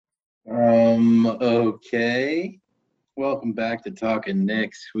Okay. Welcome back to Talking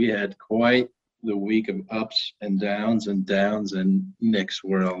Knicks. We had quite the week of ups and downs in Knicks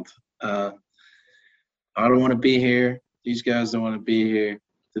world. I don't want to be here. These guys don't want to be here.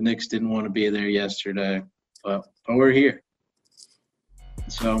 The Knicks didn't want to be there yesterday, but we're here.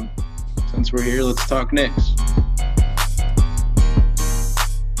 So, since we're here, let's talk Knicks.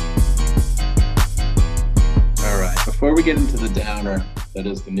 All right. Before we get into the downer that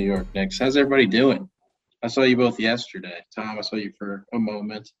is the New York Knicks, how's everybody doing? I saw you both yesterday. Tom, I saw you for a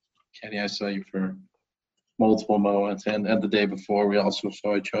moment. Kenny, I saw you for multiple moments. And the day before, we also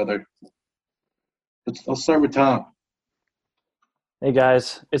saw each other. I'll start with Tom. Hey,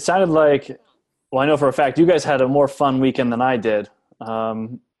 guys. It sounded like, well, I know for a fact you guys had a more fun weekend than I did. I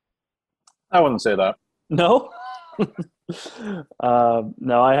wouldn't say that. No?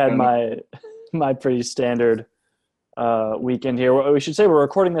 No, I had my pretty standard weekend here. We should say we're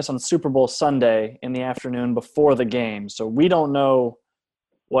recording this on Super Bowl Sunday in the afternoon before the game, so we don't know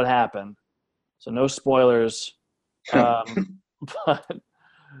what happened. So no spoilers. But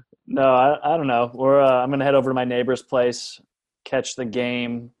no, I don't know. I'm going to head over to my neighbor's place, catch the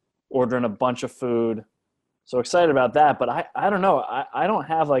game, ordering a bunch of food. So excited about that, but I don't know. I don't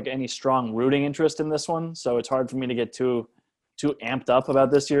have like any strong rooting interest in this one, so it's hard for me to get too amped up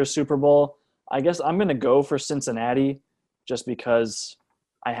about this year's Super Bowl. I guess I'm going to go for Cincinnati just because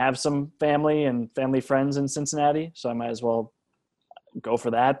I have some family and family friends in Cincinnati, so I might as well go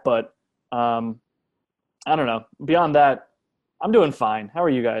for that. But I don't know. Beyond that, I'm doing fine. How are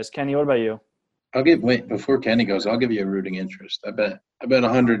you guys? Kenny, what about you? Before Kenny goes, I'll give you a rooting interest. I bet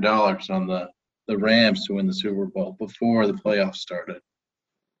 $100 on the Rams to win the Super Bowl before the playoffs started.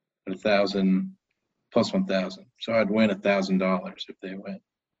 At 1,000 plus 1,000. So I'd win $1,000 if they win.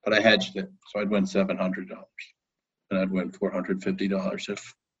 But I hedged it, so I'd win $700, and I'd win $450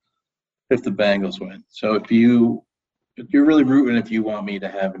 if the Bengals win. So if you're really rooting, if you want me to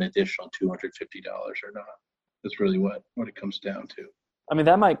have an additional $250 or not, that's really what it comes down to. I mean,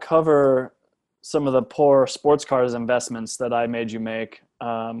 that might cover some of the poor sports cards investments that I made you make.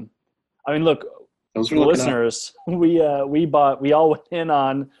 I mean, look, listeners, we all went in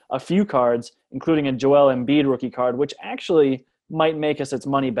on a few cards, including a Joel Embiid rookie card, which actually might make us its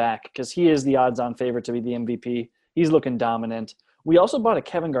money back because he is the odds-on favorite to be the MVP. He's looking dominant. We also bought a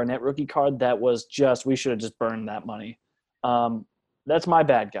Kevin Garnett rookie card that was we should have just burned that money. That's my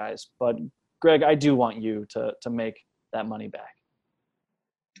bad, guys. But, Greg, I do want you to make that money back.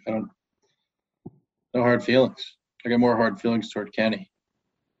 No hard feelings. I got more hard feelings toward Kenny.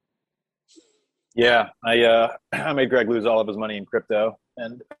 Yeah, I made Greg lose all of his money in crypto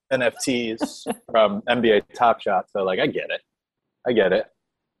and NFTs from NBA Top Shot. So, I get it.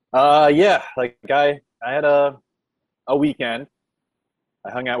 Yeah, I had a weekend. I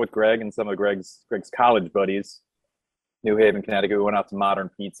hung out with Greg and some of Greg's college buddies, New Haven, Connecticut. We went out to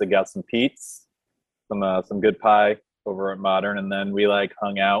Modern Pizza, got some Pete's, some good pie over at Modern, and then we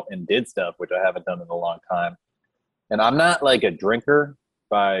hung out and did stuff, which I haven't done in a long time. And I'm not a drinker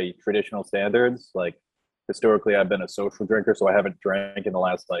by traditional standards. Historically, I've been a social drinker, so I haven't drank in the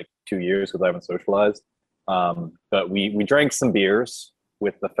last 2 years because I haven't socialized. But we drank some beers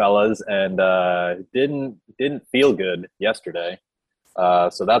with the fellas and didn't feel good yesterday.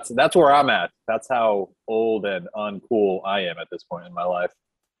 So that's where I'm at. That's how old and uncool I am at this point in my life.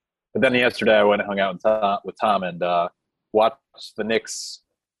 But then yesterday I went and hung out with Tom and watched the Knicks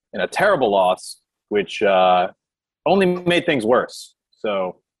in a terrible loss, which only made things worse.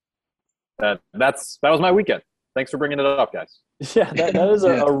 So that was my weekend. Thanks for bringing it up, guys. Yeah, that is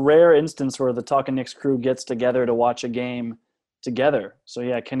a rare instance where the Talking Knicks crew gets together to watch a game together. So,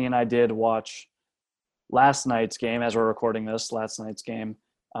 yeah, Kenny and I did watch last night's game as we're recording this, and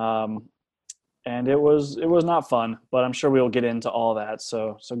it was not fun, but I'm sure we'll get into all that.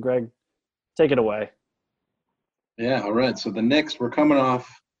 So Greg, take it away. Yeah, all right. So the Knicks, we're coming off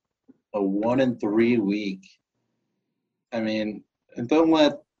a 1-3 week. I mean, and don't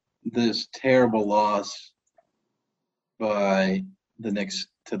let this terrible loss by the Knicks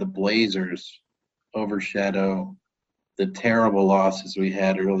to the Blazers overshadow the terrible losses we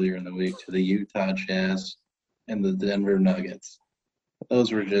had earlier in the week to the Utah Jazz and the Denver Nuggets.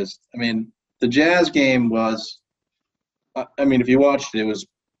 Those were just – I mean, the Jazz game was – if you watched it, it was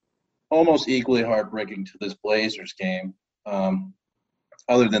almost equally heartbreaking to this Blazers game,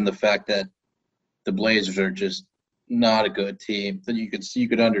 other than the fact that the Blazers are just not a good team. Then you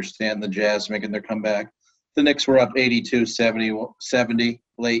could understand the Jazz making their comeback. The Knicks were up 82-70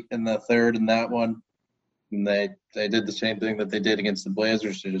 late in the third in that one. And they did the same thing that they did against the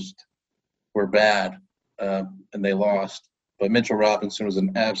Blazers. They just were bad, and they lost. But Mitchell Robinson was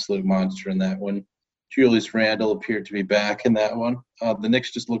an absolute monster in that one. Julius Randle appeared to be back in that one. The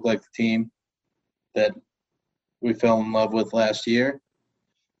Knicks just looked like the team that we fell in love with last year.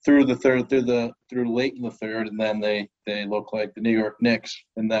 Through late in the third, and then they look like the New York Knicks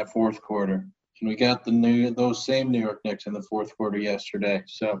in that fourth quarter. And we got those same New York Knicks in the fourth quarter yesterday.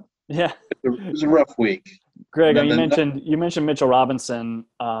 So Yeah. it was a rough week. Greg, you mentioned Mitchell Robinson.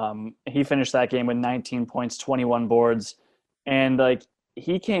 He finished that game with 19 points, 21 boards, and like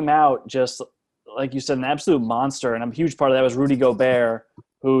he came out just like you said, an absolute monster. And a huge part of that was Rudy Gobert,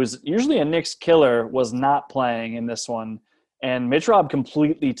 who's usually a Knicks killer, was not playing in this one. And Mitch Rob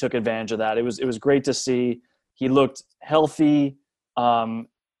completely took advantage of that. It was great to see. He looked healthy,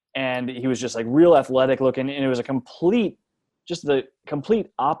 and he was just like real athletic looking. And it was the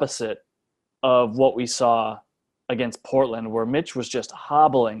complete opposite of what we saw against Portland, where Mitch was just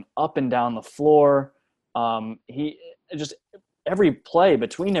hobbling up and down the floor. He just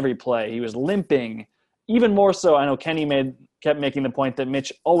between every play, he was limping. Even more so, I know Kenny kept making the point that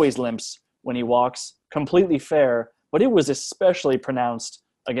Mitch always limps when he walks. Completely fair. But it was especially pronounced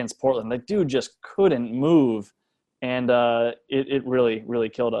against Portland. The dude just couldn't move, and it really, really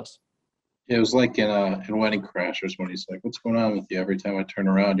killed us. It was like in Wedding Crashers when he's like, "What's going on with you? Every time I turn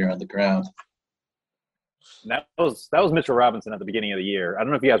around, you're on the ground." That was Mitchell Robinson at the beginning of the year. I don't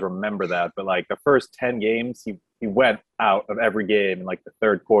know if you guys remember that, but like the first 10 games, he went out of every game in like the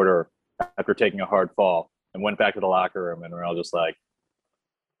third quarter after taking a hard fall and went back to the locker room, and we're all just like,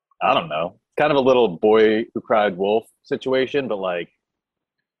 I don't know. Kind of a little boy who cried wolf situation, but like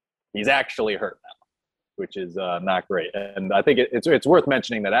he's actually hurt now, which is not great. And I think it's worth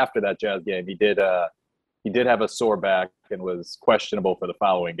mentioning that after that Jazz game, he did have a sore back and was questionable for the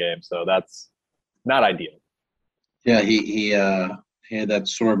following game. So that's not ideal. Yeah, he had that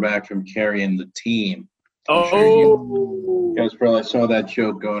sore back from carrying the team. You guys probably saw that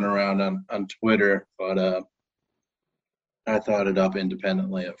joke going around on Twitter, but I thought it up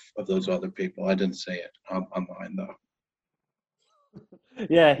independently of those other people. I didn't say it online, though.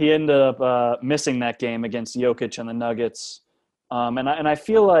 Yeah, he ended up missing that game against Jokic and the Nuggets. And I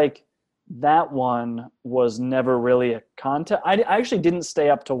feel like that one was never really a contest. I actually didn't stay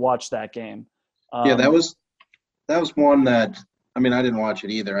up to watch that game. Yeah, that was one that, I mean, I didn't watch it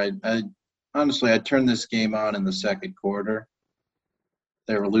either. I honestly, I turned this game on in the second quarter.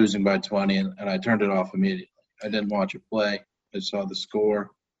 They were losing by 20, and I turned it off immediately. I didn't watch it play. I saw the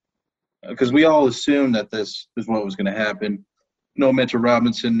score. Because we all assumed that this is what was going to happen. No Mitchell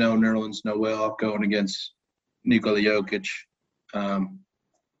Robinson, no Nerlens Noel going against Nikola Jokic. And,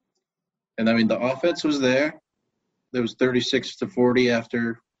 I mean, the offense was there. There was 36-40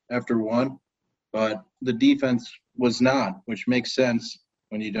 after one. But the defense was not, which makes sense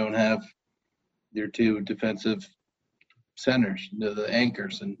when you don't have your two defensive centers, the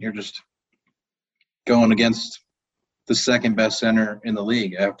anchors, and you're just going against the second best center in the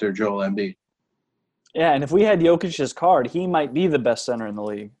league after Joel Embiid. Yeah, and if we had Jokic's card, he might be the best center in the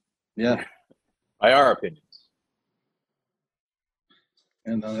league. Yeah. By our opinions.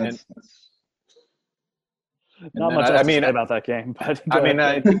 And that's not much else to say about that game. But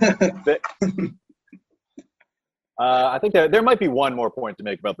I think that there might be one more point to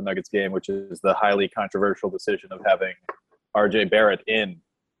make about the Nuggets game, which is the highly controversial decision of having R.J. Barrett in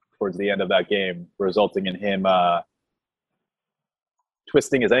towards the end of that game, resulting in him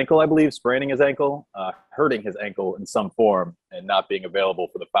twisting his ankle, I believe, spraining his ankle, hurting his ankle in some form, and not being available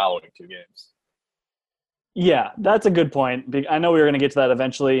for the following two games. Yeah, that's a good point. I know we were going to get to that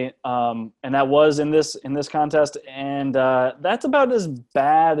eventually, and that was in this contest, and that's about as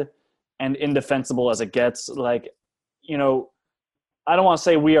bad and indefensible as it gets. Like, you know, I don't want to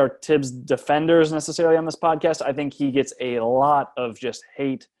say we are Tibbs defenders necessarily on this podcast. I think he gets a lot of just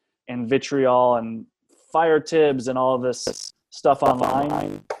hate and vitriol and fire Tibbs and all of this stuff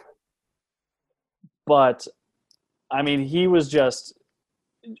online. But, I mean, he was just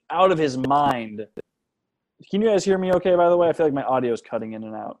out of his mind. Can you guys hear me okay, by the way? I feel like my audio is cutting in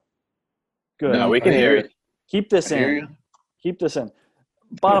and out. Good. No, we can hear you. Keep this in. Keep this in.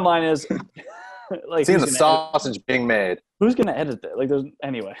 Bottom line is, like, seeing the sausage being made. Who's going to edit that? Like, there's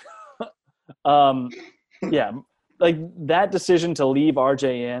anyway. Yeah, like that decision to leave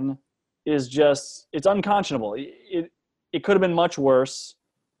RJ in is just, it's unconscionable. It could have been much worse.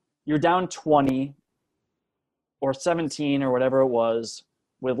 You're down 20 or 17 or whatever it was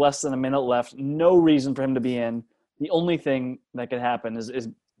with less than a minute left. No reason for him to be in. The only thing that could happen is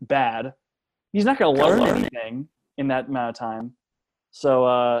bad. He's not going to learn anything in that amount of time.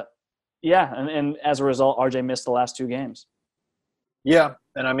 So, yeah, and as a result, RJ missed the last two games. Yeah,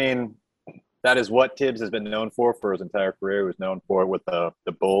 and I mean, that is what Tibbs has been known for his entire career. He was known for it with the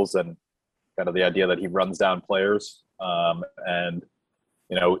Bulls and kind of the idea that he runs down players. And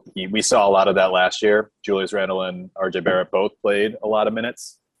we saw a lot of that last year. Julius Randle and RJ Barrett both played a lot of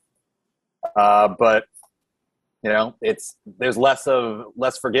minutes. But there's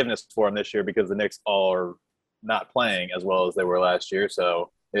less forgiveness for him this year because the Knicks all are not playing as well as they were last year.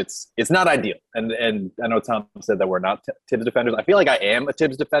 So it's not ideal. And I know Tom said that we're not Tibbs defenders. I feel like I am a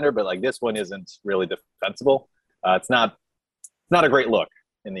Tibbs defender, but like this one isn't really defensible. It's not a great look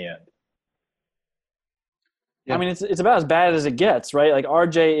in the end. Yeah. I mean, it's about as bad as it gets, right? Like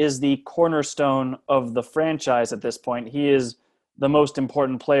RJ is the cornerstone of the franchise at this point. He is the most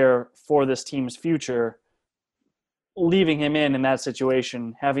important player for this team's future. Leaving him in that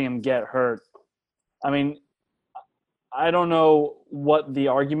situation, having him get hurt. I mean, I don't know what the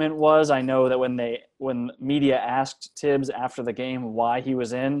argument was. I know that when media asked Tibbs after the game why he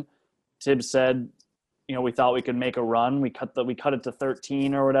was in, Tibbs said, we thought we could make a run. We cut it to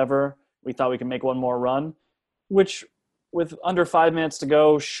 13 or whatever. We thought we could make one more run, which with under 5 minutes to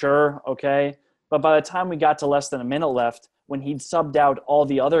go, sure, okay. But by the time we got to less than a minute left, when he'd subbed out all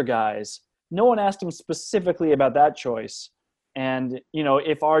the other guys, no one asked him specifically about that choice. And,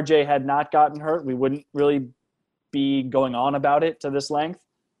 if RJ had not gotten hurt, we wouldn't really be going on about it to this length,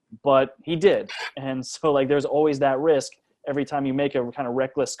 but he did. And so there's always that risk every time you make a kind of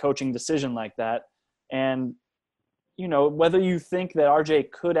reckless coaching decision like that. And, whether you think that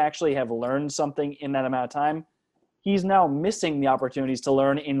RJ could actually have learned something in that amount of time, he's now missing the opportunities to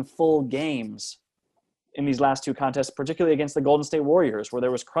learn in full games in these last two contests, particularly against the Golden State Warriors, where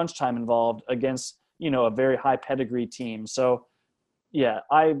there was crunch time involved against, a very high pedigree team. So yeah,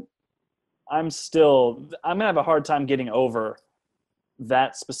 I'm going to have a hard time getting over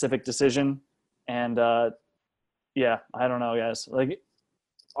that specific decision. And I don't know, guys.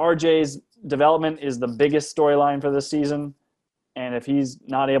 RJ's development is the biggest storyline for this season. And if he's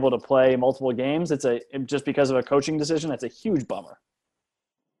not able to play multiple games, just because of a coaching decision, that's a huge bummer.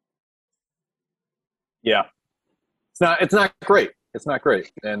 Yeah, it's not great. It's not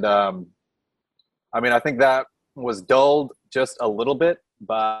great. And I think that was dulled just a little bit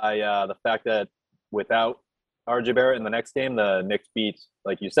by the fact that without RJ Barrett in the next game, the Knicks beat,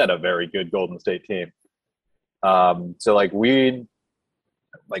 like you said, a very good Golden State team. After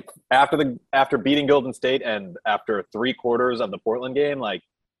beating Golden State and after 3/4 of the Portland game, I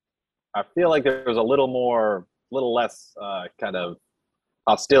feel like there was a little less kind of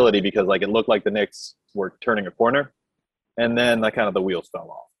hostility because it looked like the Knicks were turning a corner, and then the wheels fell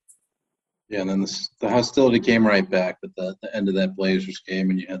off. Yeah, and then the hostility came right back at the end of that Blazers game,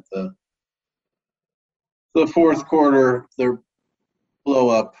 and you had the fourth quarter, the blow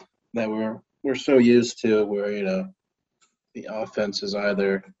up that we're so used to, where the offense is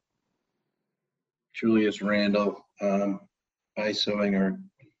either Julius Randle ISOing or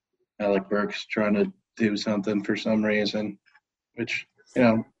Alec Burks trying to do something for some reason, which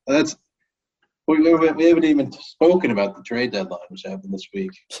that's. We haven't even spoken about the trade deadline, which happened this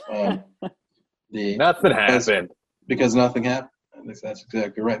week. Nothing happened. Because nothing happened. I think that's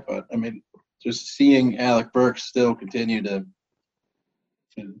exactly right. But, just seeing Alec Burks still continue to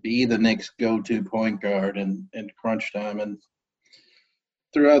be the Knicks' go-to point guard in crunch time. And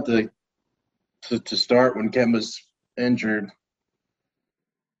throughout to start when Kemba's injured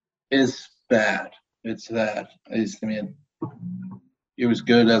is bad. It's that. He was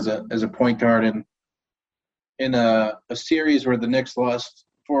good as a point guard in a series where the Knicks lost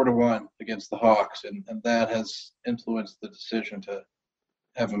 4-1 against the Hawks, and that has influenced the decision to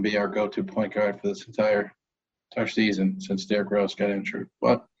have him be our go-to point guard for this entire season since Derrick Rose got injured.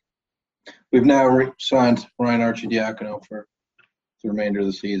 But we've now signed Ryan Arcidiacono for the remainder of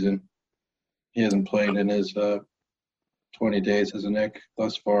the season. He hasn't played in his 20 days as a Knick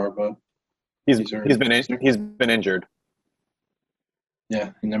thus far, but he's been injured.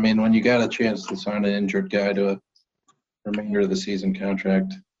 Yeah, and when you got a chance to sign an injured guy to a remainder of the season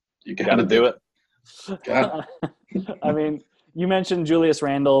contract, you got to do it. You mentioned Julius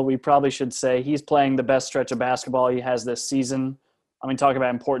Randle. We probably should say he's playing the best stretch of basketball he has this season. Talk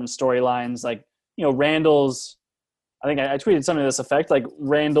about important storylines. Randle's – I think I tweeted something to this effect.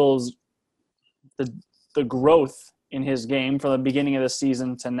 Randle's the growth in his game from the beginning of the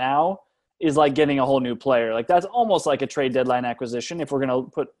season to now is like getting a whole new player. That's almost like a trade deadline acquisition if we're going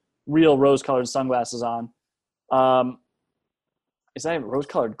to put real rose-colored sunglasses on. Is that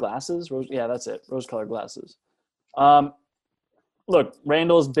rose-colored glasses? Yeah, that's it. Rose-colored glasses. Look,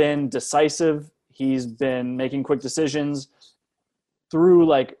 Randle's been decisive. He's been making quick decisions. Through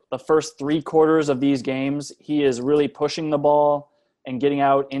the first 3/4 of these games, he is really pushing the ball. and getting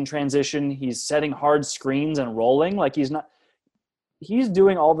out in transition. He's setting hard screens and rolling. Like he's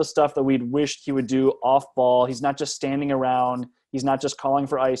doing all the stuff that we'd wished he would do off ball. He's not just standing around. He's not just calling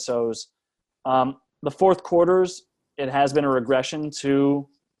for ISOs. The fourth quarters, it has been a regression to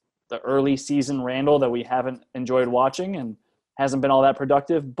the early season Randall that we haven't enjoyed watching and hasn't been all that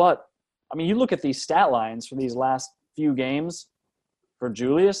productive. But, I mean, you look at these stat lines for these last few games for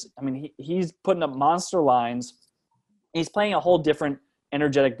Julius. I mean, he's putting up monster lines. He's playing a whole different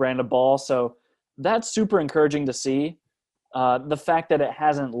energetic brand of ball. So that's super encouraging to see. The fact that it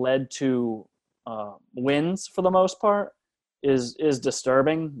hasn't led to wins for the most part is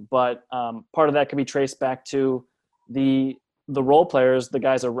disturbing. But part of that can be traced back to the role players, the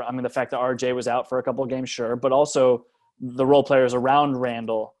guys are, I mean, the fact that RJ was out for a couple of games, sure, but also the role players around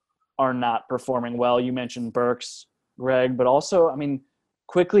Randall are not performing well. You mentioned Burks, Greg, but also, I mean,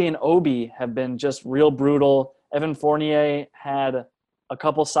 Quickly and Obi have been just real brutal. Evan Fournier had a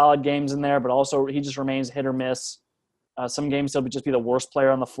couple solid games in there, but also he just remains hit or miss. Some games he'll just be the worst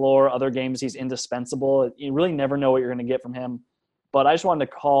player on the floor. Other games he's indispensable. You really never know what you're going to get from him. But I just wanted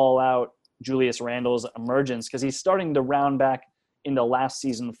to call out Julius Randle's emergence because he's starting to round back into last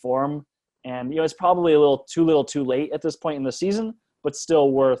season form. And, it's probably a little too late at this point in the season, but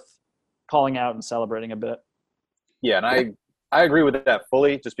still worth calling out and celebrating a bit. Yeah, and I agree with that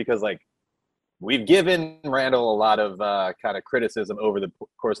fully, just because, like, we've given Randall a lot of kind of criticism over the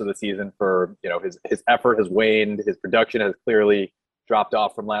course of the season for, his effort has waned, his production has clearly dropped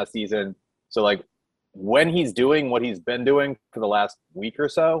off from last season. So, like, when he's doing what he's been doing for the last week or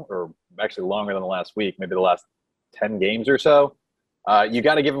so, or actually longer than the last week, maybe the last 10 games or so, you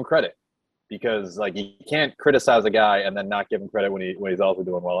got to give him credit, because, like, you can't criticize a guy and then not give him credit when he's also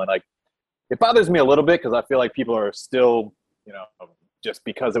doing well. And, like, it bothers me a little bit because I feel like people are still, just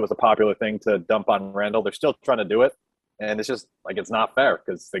because it was a popular thing to dump on Randall, they're still trying to do it. And it's just, like, it's not fair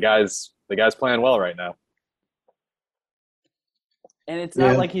because the guy's playing well right now. And it's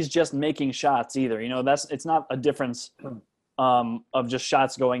not like he's just making shots either. It's not a difference of just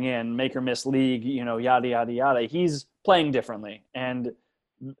shots going in, make or miss league, yada, yada, yada. He's playing differently. And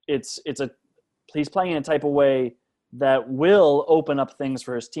he's playing in a type of way that will open up things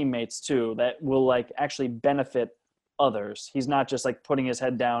for his teammates too, that will, like, actually benefit others. He's not just, like, putting his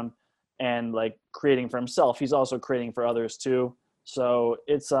head down and, like, creating for himself. He's also creating for others too. So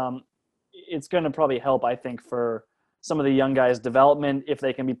it's going to probably help, I think, for some of the young guys' development if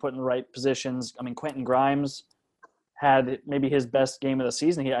they can be put in the right positions. I mean, Quentin Grimes had maybe his best game of the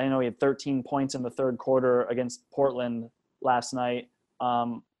season. I know he had 13 points in the third quarter against Portland last night.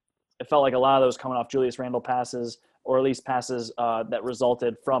 It felt like a lot of those coming off Julius Randle passes, or at least passes that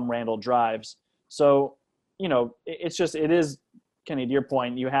resulted from Randle drives. So, it is, Kenny, to your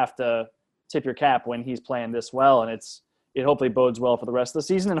point, you have to tip your cap when he's playing this well, and it hopefully bodes well for the rest of the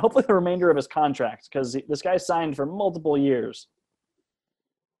season and hopefully the remainder of his contract, because this guy signed for multiple years.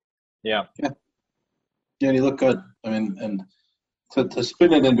 Yeah. Yeah, he looked good. I mean, and to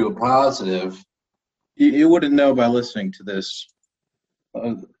spin it into a positive, you wouldn't know by listening to this.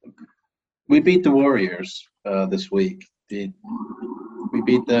 We beat the Warriors this week. We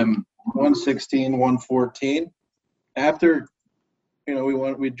beat them 116-114. After,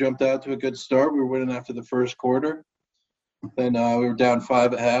 we jumped out to a good start. We were winning after the first quarter. Then we were down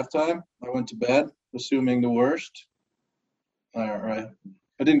 5 at halftime. I went to bed, assuming the worst. All right.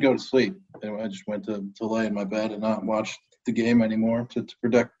 I didn't go to sleep. I just went to lay in my bed and not watch the game anymore to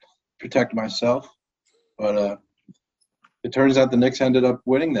protect myself. But it turns out the Knicks ended up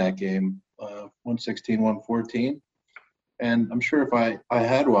winning that game, 116-114. And I'm sure if I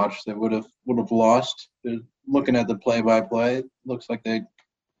had watched, they would have lost. Looking at the play-by-play, it looks like they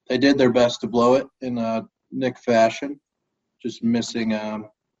did their best to blow it in Knick fashion. Just missing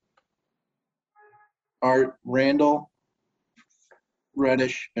Art, Randall,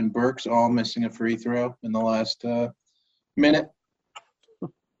 Reddish, and Burks all missing a free throw in the last minute,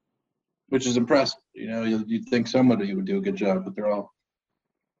 which is impressive. You'd think somebody would do a good job, but they're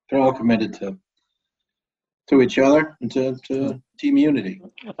all committed to each other and to team unity.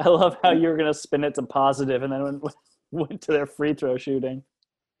 I love how you were going to spin it to positive and then went to their free throw shooting.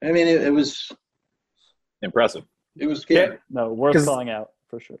 I mean, it was impressive. It was scary. No, worth calling out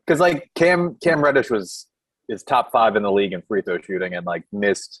for sure. Because, like, Cam Reddish is top 5 in the league in free throw shooting, and, like,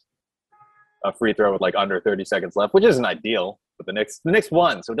 missed a free throw with, like, under 30 seconds left, which isn't ideal. But the Knicks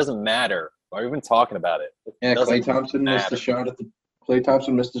won, so it doesn't matter. Why are we even talking about it? Klay Thompson missed a shot at the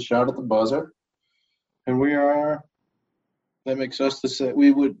buzzer, and that makes us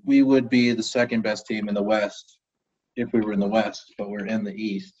we would be the second best team in the West if we were in the West, but we're in the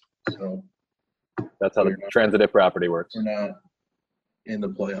East, so. That's how the transitive property works. We're not. in the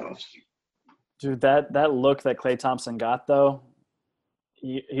playoffs. Dude, that look that Klay Thompson got though,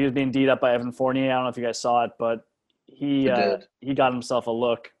 he was being D'd up by Evan Fournier. I don't know if you guys saw it, but he got himself a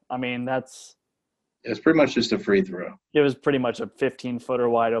look. I mean, It's pretty much just a free throw. it was pretty much a 15-footer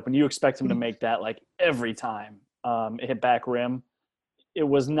wide open. You expect him to make that like every time it hit back rim. It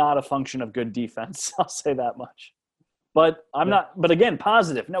was not a function of good defense. I'll say that much. But I'm not. But again,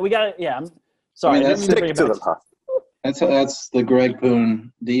 positive. No, we got it. Yeah, I'm sorry. I mean, I didn't mean to bring it Stick to back the positive. That's the Greg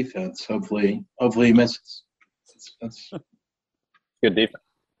Poon defense. Hopefully he misses. That's Good defense.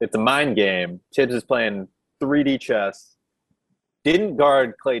 It's a mind game. Tibbs is playing 3D chess. Didn't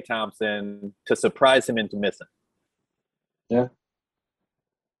guard Klay Thompson to surprise him into missing. if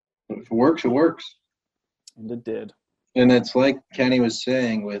it works, it works. And it did. And it's like Kenny was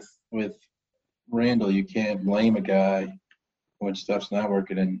saying with Randall, you can't blame a guy when stuff's not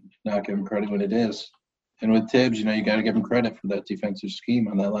working and not give him credit when it is. And with Tibbs, you got to give him credit for that defensive scheme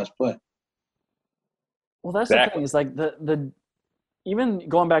on that last play. Well, that's the thing. Is like the even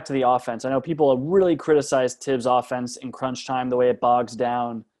going back to the offense. I know people have really criticized Tibbs' offense in crunch time, the way it bogs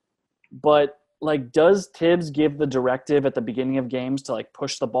down. But like, does Tibbs give the directive at the beginning of games to like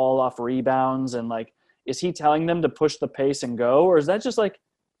push the ball off rebounds and like, is he telling them to push the pace and go, or is that just like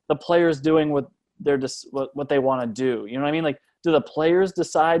the players doing what they want to do? You know what I mean? Like, do the players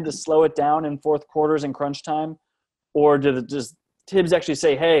decide to slow it down in fourth quarters and crunch time, or does Tibbs actually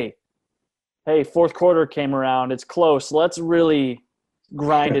say, "Hey, fourth quarter came around, it's close. Let's really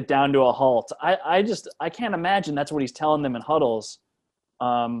grind it down to a halt." I can't imagine that's what he's telling them in huddles.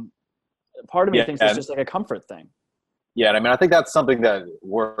 Part of me thinks it's just like a comfort thing. Yeah, I mean, I think that's something that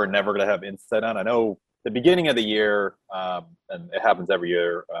we're never going to have insight on. I know the beginning of the year, and it happens every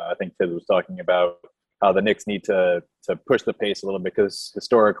year, I think Tibbs was talking about how the Knicks need to push the pace a little bit because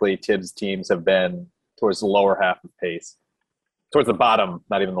historically Tibbs teams have been towards the lower half of pace. Towards the bottom,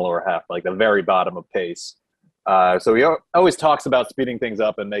 not even the lower half, like the very bottom of pace. So he always talks about speeding things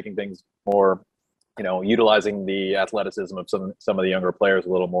up and making things more, utilizing the athleticism of some of the younger players a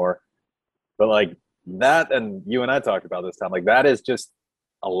little more. But like that, and you and I talked about this time, like that is just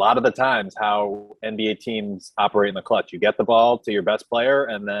a lot of the times how NBA teams operate in the clutch. You get the ball to your best player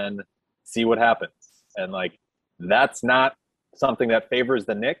and then see what happens. And like that's not something that favors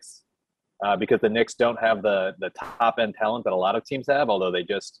the Knicks. Because the Knicks don't have the top end talent that a lot of teams have, although they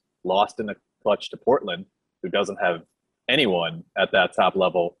just lost in the clutch to Portland, who doesn't have anyone at that top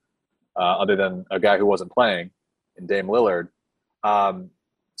level other than a guy who wasn't playing in Dame Lillard.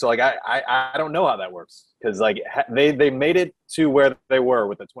 So like I don't know how that works because like they made it to where they were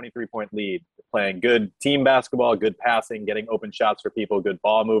with a 23-point lead, playing good team basketball, good passing, getting open shots for people, good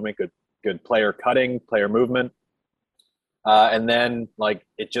ball movement, good player cutting, player movement. And then like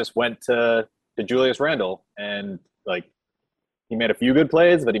it just went to Julius Randle, and like he made a few good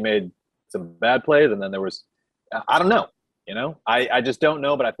plays, but he made some bad plays, and then there was I don't know, I just don't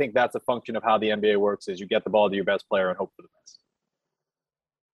know, but I think that's a function of how the NBA works: is you get the ball to your best player and hope for the best.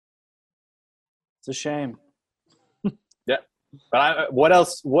 It's a shame. Yeah, but what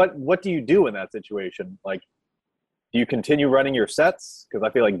else? What do you do in that situation? Like, do you continue running your sets? Because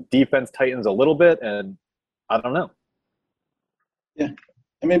I feel like defense tightens a little bit, and I don't know. Yeah.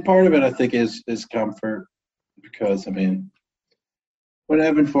 I mean, part of it, I think, is comfort because, I mean, when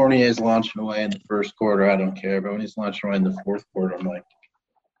Evan Fournier is launching away in the first quarter, I don't care. But when he's launching away in the fourth quarter, I'm like,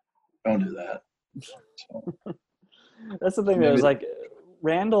 don't do that. So, that's the thing. That was like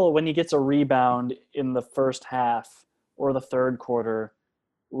Randall, when he gets a rebound in the first half or the third quarter,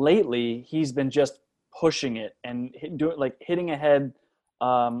 lately he's been just pushing it and hitting ahead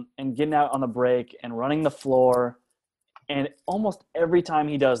and getting out on the break and running the floor. And almost every time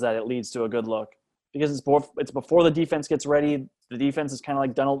he does that, it leads to a good look because it's before the defense gets ready. The defense is kind of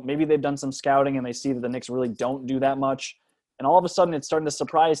like done. Maybe they've done some scouting and they see that the Knicks really don't do that much. And all of a sudden it's starting to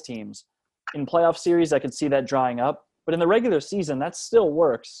surprise teams. In playoff series, I could see that drying up. But in the regular season, that still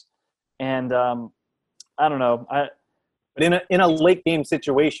works. And I don't know. But in a late game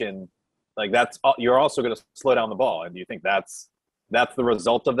situation, like you're also going to slow down the ball. And do you think that's the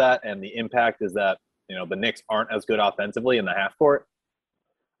result of that? And the impact is that the Knicks aren't as good offensively in the half court?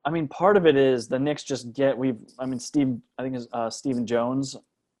 I mean, part of it is the Knicks just Steve Jones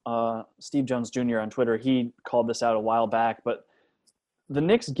Jr. on Twitter, he called this out a while back, but the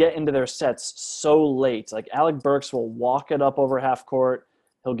Knicks get into their sets so late. Like Alec Burks will walk it up over half court.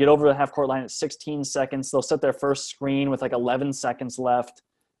 He'll get over the half court line at 16 seconds. They'll set their first screen with like 11 seconds left.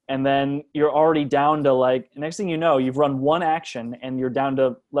 And then you're already down to like, next thing you know, you've run one action and you're down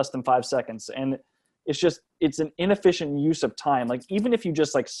to less than 5 seconds. And it's an inefficient use of time. Like even if you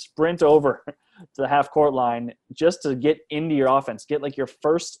just like sprint over to the half court line just to get into your offense, get like your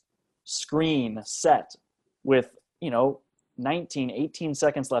first screen set with, 19, 18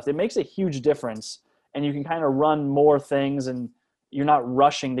 seconds left, it makes a huge difference. And you can kind of run more things and you're not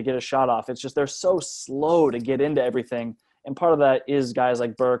rushing to get a shot off. It's just they're so slow to get into everything. And part of that is guys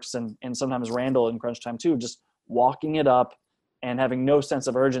like Burks and sometimes Randall in crunch time too, just walking it up and having no sense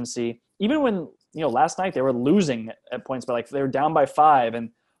of urgency. Even when, last night they were losing at points, but like they were down by 5. And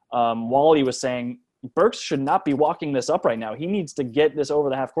Wally was saying, Burks should not be walking this up right now. He needs to get this over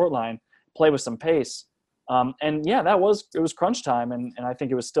the half court line, play with some pace. And yeah, it was crunch time. And I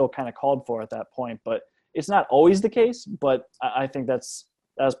think it was still kind of called for at that point, but it's not always the case, but I think that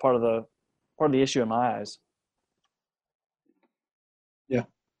was part of the issue in my eyes.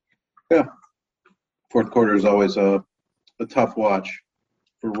 Yeah. Fourth quarter is always a tough watch.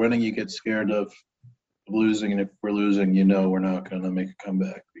 For winning, you get scared of losing, and if we're losing, we're not going to make a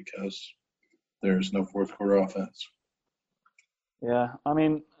comeback because there's no fourth quarter offense. Yeah, I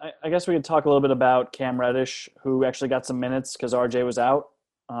mean, I guess we could talk a little bit about Cam Reddish, who actually got some minutes because RJ was out.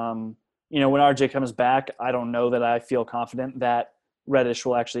 When RJ comes back, I don't know that I feel confident that Reddish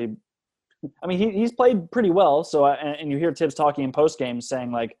will actually – I mean, he's played pretty well. So, and you hear Tibbs talking in postgame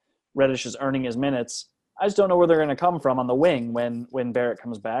saying, like, Reddish is earning his minutes. I just don't know where they're going to come from on the wing when Barrett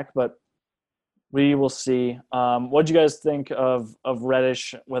comes back, but we will see. What do you guys think of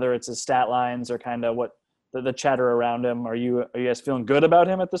Reddish, whether it's his stat lines or kind of what the chatter around him? Are you guys feeling good about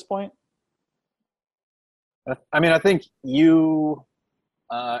him at this point? I mean, I think you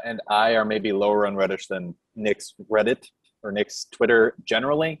and I are maybe lower on Reddish than Knicks Reddit or Knicks Twitter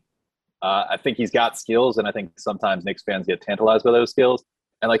generally. I think he's got skills, and I think sometimes Knicks fans get tantalized by those skills.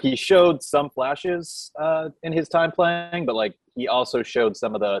 And, like, he showed some flashes in his time playing, but, like, he also showed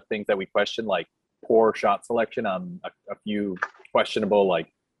some of the things that we questioned, like poor shot selection on a few questionable,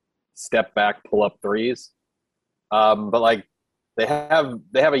 like, step-back pull-up threes. But, like, they have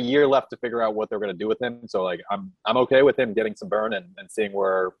a year left to figure out what they're going to do with him. So, like, I'm okay with him getting some burn and seeing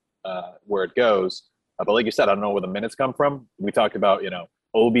where it goes. But like you said, I don't know where the minutes come from. We talked about,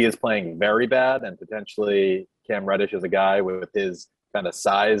 Obi is playing very bad, and potentially Cam Reddish is a guy with his kind of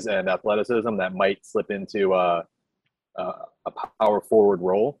size and athleticism that might slip into a power forward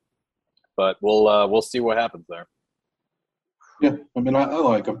role. But we'll see what happens there. Yeah, I mean, I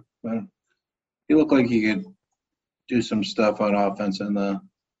like him. He looked like he could do some stuff on offense in the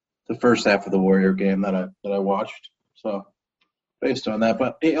first half of the Warrior game that I watched. So based on that,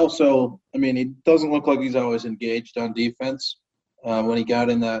 but he also, I mean, he doesn't look like he's always engaged on defense. When he got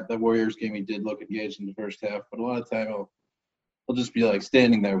in that Warriors game, he did look engaged in the first half, but a lot of time he'll just be like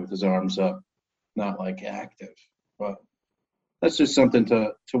standing there with his arms up, not like active. But that's just something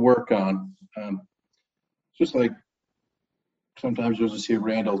to work on. Just like sometimes you'll just see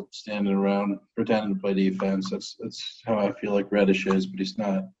Randall standing around pretending to play defense. That's how I feel like Reddish is, but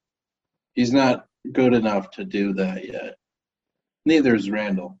he's not good enough to do that yet. Neither is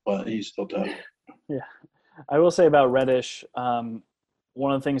Randall, but he's still tough. Yeah. I will say about Reddish, one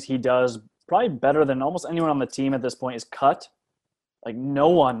of the things he does probably better than almost anyone on the team at this point is cut. Like no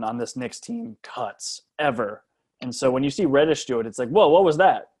one on this Knicks team cuts ever. And so when you see Reddish do it, it's like, whoa, what was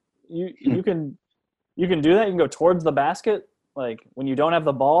that? You can do that. You can go towards the basket. Like when you don't have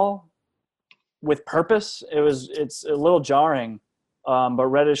the ball with purpose, it's a little jarring. But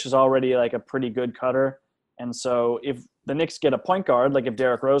Reddish is already like a pretty good cutter. And so if the Knicks get a point guard, like if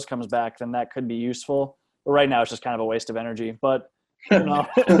Derrick Rose comes back, then that could be useful. But right now it's just kind of a waste of energy. But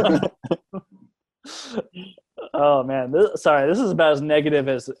oh man, this is about as negative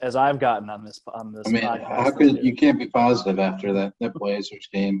as I've gotten on this I mean, podcast. how could you can't be positive after that Blazers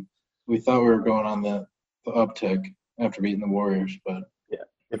game? We thought we were going on the uptick after beating the Warriors, but yeah,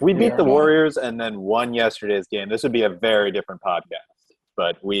 if we beat the Warriors and then won yesterday's game, this would be a very different podcast.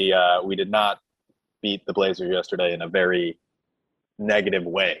 But we did not beat the Blazers yesterday in a very negative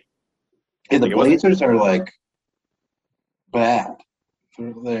way. Hey, the Blazers are like bad.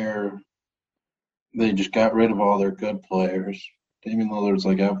 They just got rid of all their good players. Damian Lillard's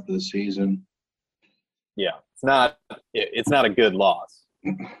like out for the season. Yeah, it's not a good loss.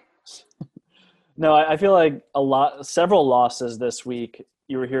 No, I feel like several losses this week.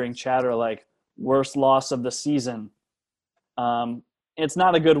 You were hearing chatter like worst loss of the season. It's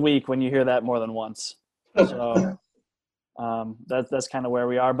not a good week when you hear that more than once. So that's kind of where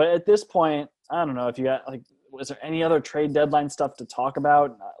we are. But at this point, I don't know if you got like, was there any other trade deadline stuff to talk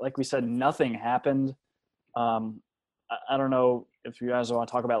about? Like we said, nothing happened. I don't know if you guys want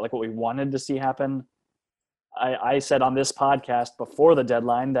to talk about like what we wanted to see happen. I said on this podcast before the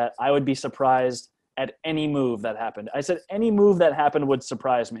deadline that I would be surprised at any move that happened. I said any move that happened would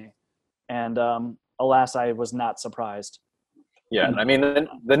surprise me. And alas, I was not surprised. Yeah, I mean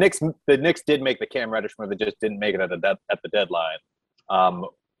the Knicks did make the Cam Reddish move. They just didn't make it at the deadline.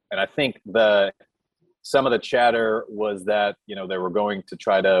 And I think some of the chatter was that they were going to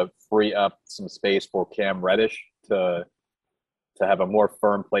try to free up some space for Cam Reddish to have a more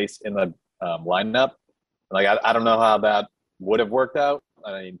firm place in the lineup. Like I don't know how that would have worked out.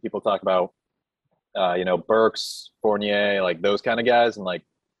 I mean, people talk about Burks, Fournier, like those kind of guys, and like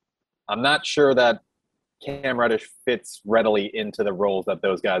I'm not sure that Cam Reddish fits readily into the roles that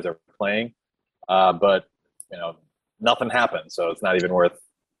those guys are playing. But nothing happened, so it's not even worth.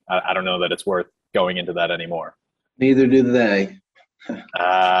 I don't know that it's worth going into that anymore. Neither do they. But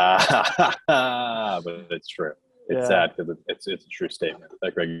it's true. It's sad because it's a true statement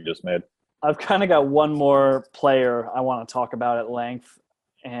that Greg just made. I've kind of got one more player I want to talk about at length,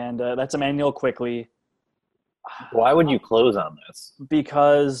 and that's Immanuel Quickley. Why would you close on this?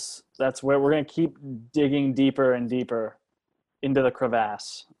 Because that's where we're going to keep digging deeper and deeper into the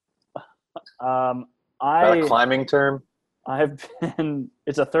crevasse. Is that a climbing term? I've been –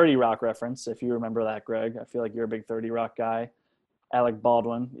 it's a 30 Rock reference, if you remember that, Greg. I feel like you're a big 30 Rock guy. Alec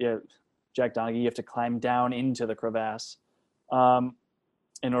Baldwin, Jack Donaghy, you have to climb down into the crevasse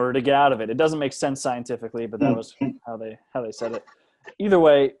in order to get out of it. It doesn't make sense scientifically, but that was how they said it. Either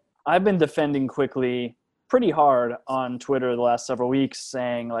way, I've been defending Quickley pretty hard on Twitter the last several weeks,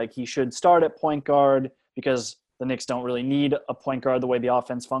 saying like he should start at point guard because the Knicks don't really need a point guard the way the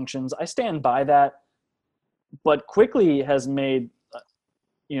offense functions. I stand by that, but Quickley has made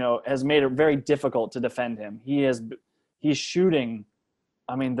it very difficult to defend him. He's shooting.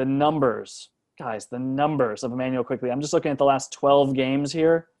 I mean, the numbers of Immanuel Quickley. I'm just looking at the last 12 games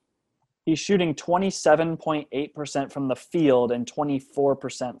here. He's shooting 27.8% from the field and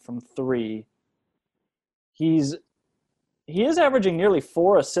 24% from three. He is averaging nearly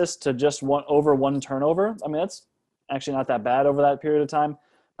 4 assists to just over 1 turnover. I mean, that's actually not that bad over that period of time.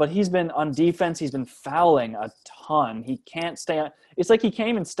 But he's been on defense. He's been fouling a ton. He can't stay on. It's like he can't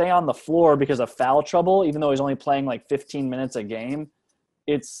even stay on the floor because of foul trouble, even though he's only playing like 15 minutes a game.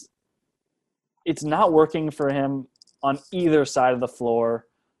 It's not working for him on either side of the floor.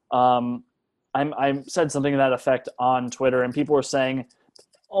 I said something to that effect on Twitter, and people were saying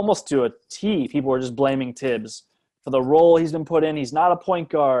almost to a T, people were just blaming Tibbs for the role he's been put in. He's not a point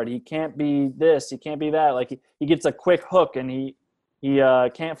guard. He can't be this. He can't be that. Like he gets a quick hook and he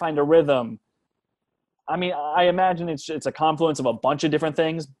can't find a rhythm. I mean, I imagine it's a confluence of a bunch of different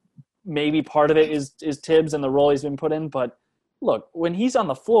things. Maybe part of it is Tibbs and the role he's been put in. But look, when he's on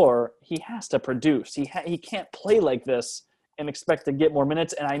the floor, he has to produce. He can't play like this and expect to get more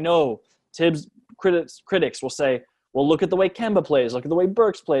minutes. And I know Tibbs critics will say, well, look at the way Kemba plays. Look at the way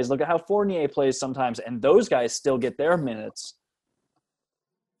Burks plays. Look at how Fournier plays sometimes. And those guys still get their minutes.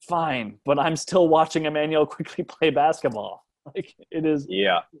 Fine. But I'm still watching Immanuel Quickley play basketball. Like it is.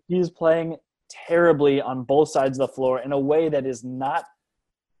 Yeah. He's playing terribly on both sides of the floor in a way that is not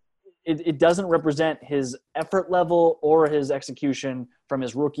 – it doesn't represent his effort level or his execution from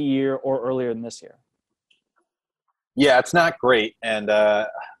his rookie year or earlier than this year. Yeah, it's not great. And, I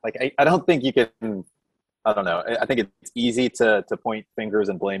don't think you can – I don't know. I think it's easy to point fingers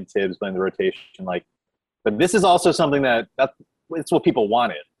and blame Tibbs, blame the rotation. But this is also something it's what people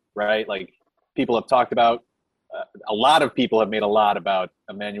wanted, right? Like people have talked about. A lot of people have made a lot about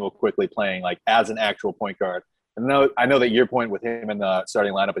Immanuel Quickley playing like as an actual point guard. And I know that your point with him in the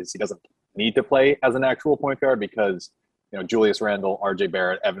starting lineup is he doesn't need to play as an actual point guard because Julius Randle, R.J.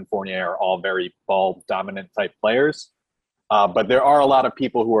 Barrett, Evan Fournier are all very ball dominant type players. But there are a lot of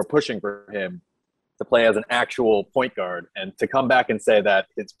people who are pushing for him to play as an actual point guard, and to come back and say that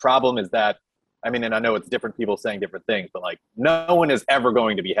his problem is that, I mean, and I know it's different people saying different things, but like no one is ever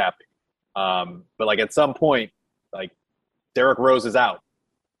going to be happy. But like at some point, like Derrick Rose is out.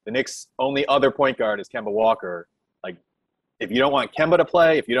 The Knicks' only other point guard is Kemba Walker. Like if you don't want Kemba to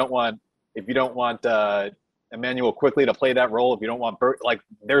play, if you don't want Immanuel Quickley to play that role, if you don't want like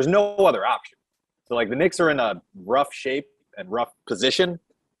there's no other option. So like the Knicks are in a rough shape and rough position.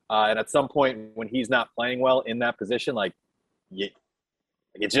 And at some point when he's not playing well in that position, like it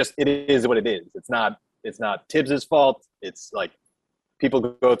is what it is. It's not Tibbs' fault. It's like people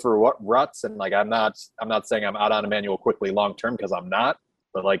go through ruts, and like I'm not saying I'm out on Immanuel Quickley long term because I'm not,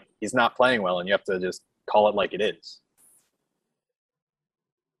 but like he's not playing well, and you have to just call it like it is.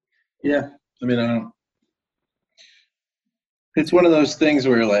 Yeah, I mean, it's one of those things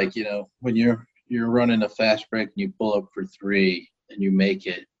where like when you're running a fast break and you pull up for three and you make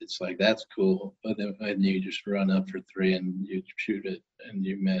it, it's like that's cool. But then when you just run up for three and you shoot it and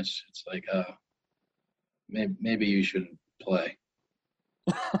you miss, it's like maybe you shouldn't play.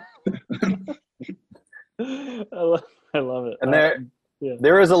 I love it. And yeah.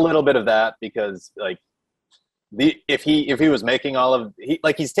 there is a little bit of that because like if he was making all of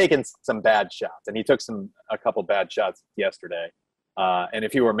he's taken some bad shots and he took a couple bad shots yesterday. And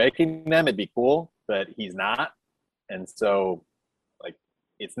if he were making them, it'd be cool, but he's not. And so like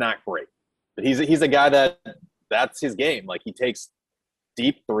it's not great. But he's a guy that's his game. Like he takes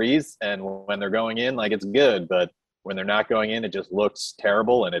deep threes and when they're going in, like it's good, but when they're not going in, it just looks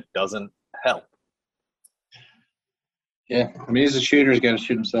terrible and it doesn't help. Yeah, I mean, he's a shooter. He's got to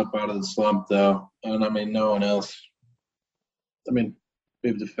shoot himself out of the slump, though. And, I mean, no one else. I mean,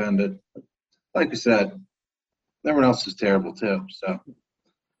 we've defended. Like we said, everyone else is terrible, too. So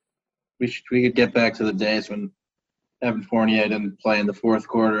we could get back to the days when Evan Fournier didn't play in the fourth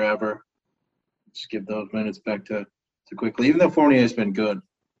quarter ever. Just give those minutes back to Quickly. Even though Fournier's been good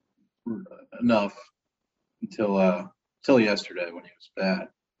enough until yesterday when he was bad.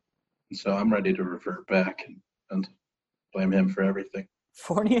 And so I'm ready to revert back and blame him for everything.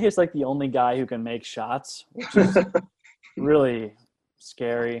 Fournier is like the only guy who can make shots, which is really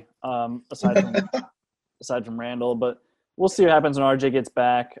scary. Aside from Randall, but we'll see what happens when RJ gets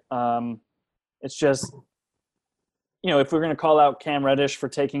back. It's just, if we're going to call out Cam Reddish for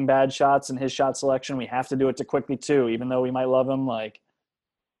taking bad shots in his shot selection, we have to do it to Quickly too. Even though we might love him, like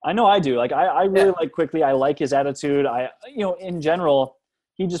I know I do. Like I really like Quickly. I like his attitude. In general,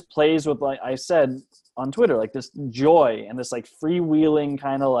 he just plays with, like I said on Twitter, like this joy and this like freewheeling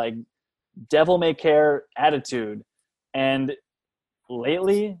kind of like devil may care attitude. And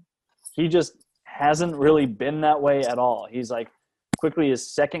lately, he just hasn't really been that way at all. He's like Quickly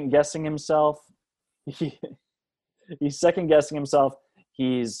is second guessing himself. He's second guessing himself.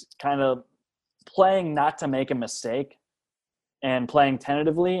 He's kind of playing not to make a mistake and playing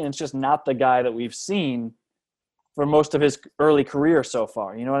tentatively. And it's just not the guy that we've seen for most of his early career so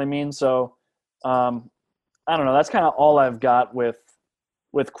far. You know what I mean? So I don't know. That's kind of all I've got with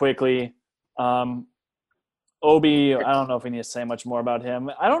Quickly. Obi, I don't know if we need to say much more about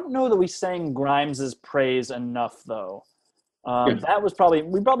him. I don't know that we sang Grimes' praise enough, though. That was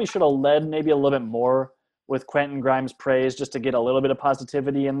we probably should have led maybe a little bit more with Quentin Grimes' praise just to get a little bit of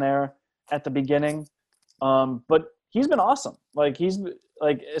positivity in there at the beginning. But he's been awesome. Like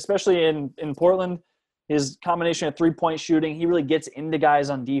especially in Portland, his combination of 3-point shooting, he really gets into guys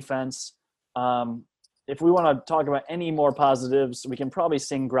on defense. If we want to talk about any more positives, we can probably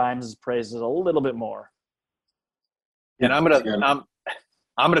sing Grimes' praises a little bit more. And I'm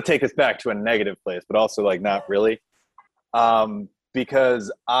gonna take us back to a negative place, but also like not really,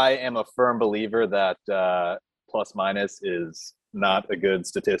 because I am a firm believer that plus minus is not a good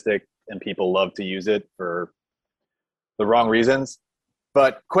statistic, and people love to use it for the wrong reasons.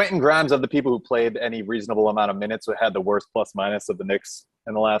 But Quentin Grimes, of the people who played any reasonable amount of minutes, had the worst plus minus of the Knicks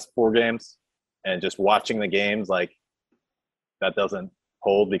in the last 4 games. And just watching the games, like, that doesn't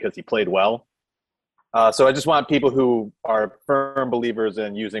hold because he played well. So I just want people who are firm believers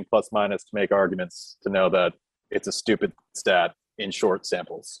in using plus minus to make arguments to know that it's a stupid stat in short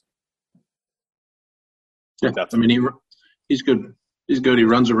samples. Yeah, I mean, he's good. He's good. He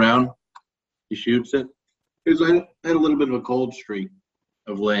runs around. He shoots it. He had a little bit of a cold streak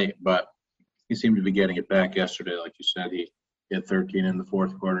of late, but he seemed to be getting it back yesterday. Like you said, he had 13 in the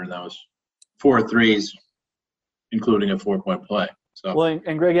fourth quarter, and that was 4 threes, including a 4-point play. So. Well,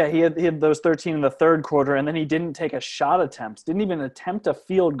 and Greg, yeah, he had those 13 in the third quarter, and then he didn't take a shot attempt. Didn't even attempt a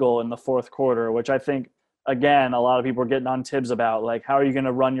field goal in the fourth quarter, which I think, again, a lot of people are getting on Tibbs about. Like, how are you going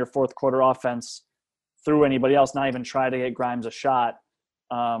to run your fourth quarter offense through anybody else, not even try to get Grimes a shot?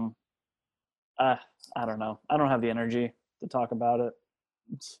 I don't know. I don't have the energy to talk about it.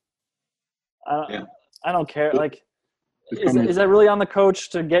 I don't care. Like, is that really on the coach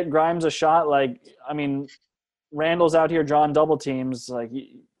to get Grimes a shot? Like, I mean, Randall's out here drawing double teams. Like,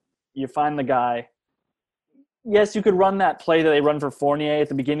 you find the guy. Yes, you could run that play that they run for Fournier at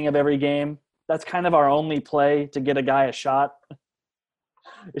the beginning of every game. That's kind of our only play to get a guy a shot.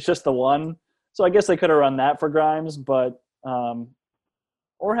 It's just the one. So I guess they could have run that for Grimes, but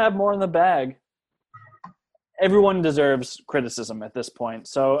or have more in the bag. Everyone deserves criticism at this point.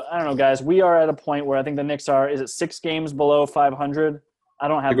 So I don't know, guys. We are at a point where I think the Knicks are. Is it 6 games below 500? I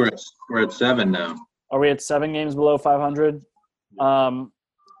don't have. We're at 7 now. Are we at 7 games below 500? And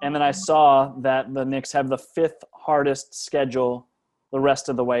then I saw that the Knicks have the 5th hardest schedule the rest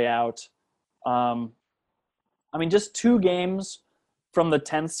of the way out. I mean, just 2 games from the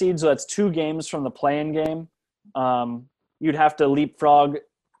 10th seed, so that's 2 games from the play-in game. You'd have to leapfrog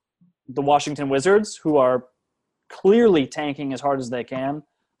the Washington Wizards, who are clearly tanking as hard as they can.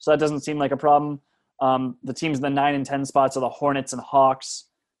 So that doesn't seem like a problem. The teams in the 9 and 10 spots are the Hornets and Hawks.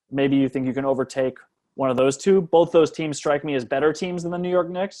 Maybe you think you can overtake one of those two. Both those teams strike me as better teams than the New York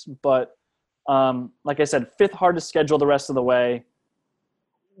Knicks, but like I said, fifth hardest schedule the rest of the way.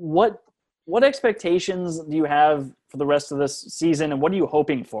 What expectations do you have for the rest of this season, and what are you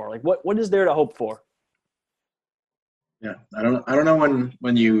hoping for? Like, what is there to hope for? Yeah, I don't know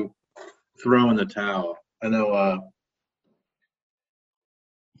when you throw in the towel. I know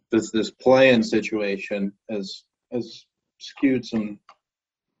this play-in situation has skewed some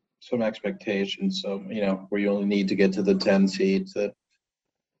expectations. So where you only need to get to the 10 seed to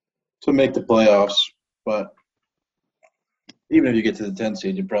make the playoffs, but even if you get to the 10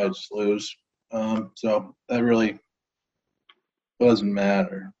 seed, you probably just lose. So that really doesn't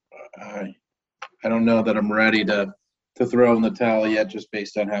matter. I don't know that I'm ready to throw in the towel yet, just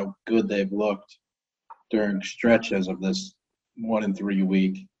based on how good they've looked during stretches of this 1-3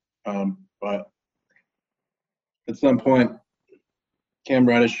 week. But at some point, Cam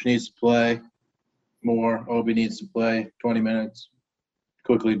Reddish needs to play more. Obi needs to play 20 minutes.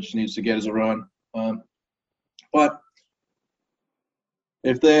 Quickly just needs to get his run. But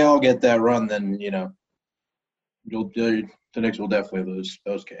if they all get that run, then the Knicks will definitely lose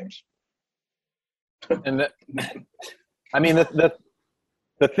those games. And the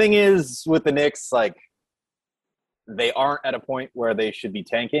thing is with the Knicks, like, they aren't at a point where they should be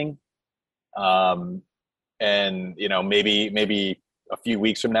tanking. And maybe a few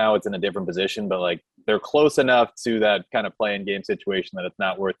weeks from now it's in a different position, but like they're close enough to that kind of play-in game situation that it's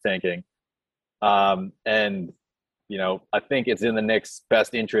not worth tanking. And I think it's in the Knicks'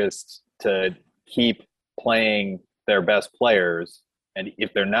 best interest to keep playing their best players. And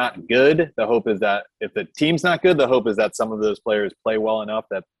if they're not good, the hope is that if the team's not good, the hope is that some of those players play well enough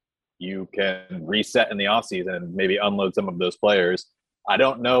that you can reset in the offseason and maybe unload some of those players. I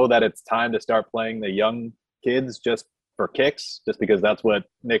don't know that it's time to start playing the young kids just for kicks, just because that's what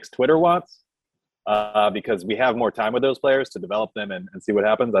Knicks Twitter wants, because we have more time with those players to develop them and see what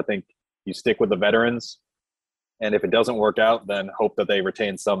happens. I think you stick with the veterans, and if it doesn't work out, then hope that they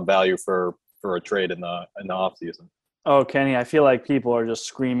retain some value for a trade in the offseason. Oh, Kenny, I feel like people are just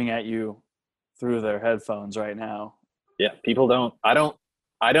screaming at you through their headphones right now. Yeah, people don't. I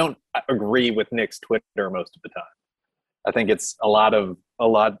don't agree with Knicks Twitter most of the time. I think it's a lot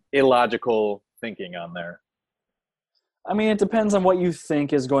illogical thinking on there. I mean, it depends on what you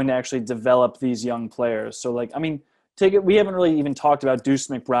think is going to actually develop these young players. So, like, I mean, we haven't really even talked about Deuce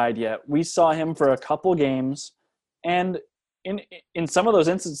McBride yet. We saw him for a couple games, and in some of those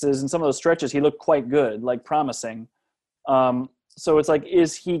instances, in some of those stretches, he looked quite good, like promising. So it's like,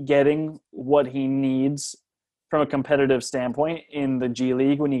 is he getting what he needs from a competitive standpoint in the G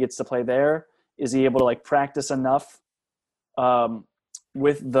League when he gets to play there? Is he able to like practice enough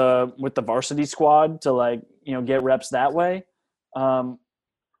with the varsity squad to get reps that way?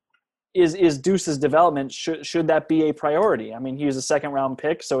 Is Deuce's development, should that be a priority? I mean, he was a second round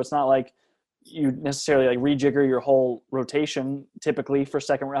pick, so it's not like you necessarily like rejigger your whole rotation typically for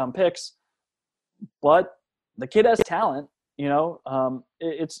second round picks, but the kid has talent.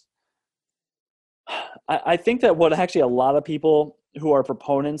 I think that what actually a lot of people who are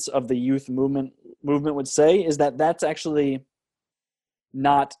proponents of the youth movement would say is that that's actually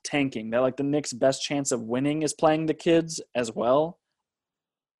not tanking. That like the Knicks' best chance of winning is playing the kids as well.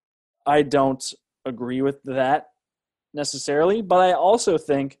 I don't agree with that necessarily, but I also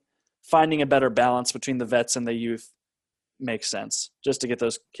think finding a better balance between the vets and the youth makes sense, just to get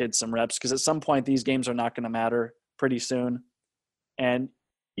those kids some reps, because at some point these games are not going to matter pretty soon. And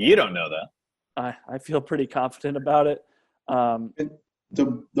you don't know that. I feel pretty confident about it.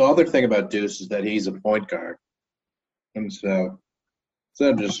 The other thing about Deuce is that he's a point guard, and so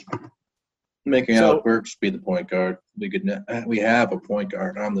instead of just making Alec Burks be the point guard, we have a point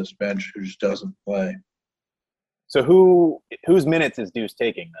guard on this bench who just doesn't play. So whose minutes is Deuce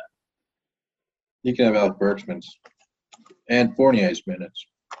taking then? You can have Alec Burks' minutes and Fournier's minutes.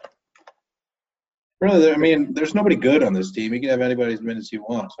 Really, I mean, there's nobody good on this team. He can have anybody's minutes he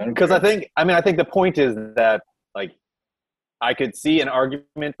wants. Because I think the point is that, like, I could see an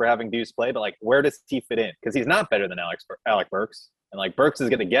argument for having Deuce play, but like, where does he fit in? Because he's not better than Alec Burks, and like Burks is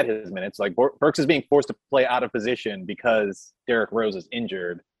going to get his minutes. Like Burks is being forced to play out of position because Derrick Rose is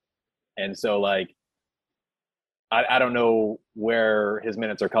injured, and so like, I don't know where his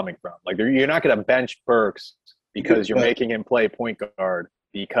minutes are coming from. Like, you're not going to bench Burks because you're making him play point guard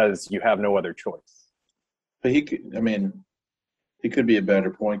because you have no other choice. But he could be a better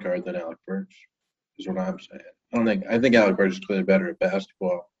point guard than Alec Burks, is what I'm saying. I think Alec Burks is clearly better at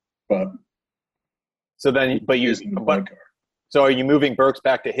basketball, but so then, but he's the point guard. So are you moving Burks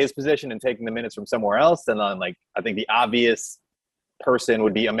back to his position and taking the minutes from somewhere else? And then, like, I think the obvious person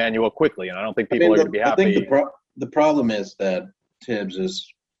would be Emmanuel Quickly, and I don't think people are going to be happy. I think the problem is that Tibbs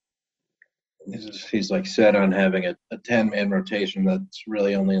he's like set on having a 10-man rotation that's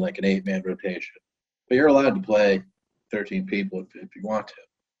really only like an 8-man rotation. But you're allowed to play 13 people if you want to.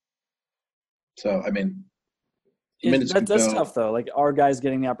 So, I mean, that's tough, though. Like, are guys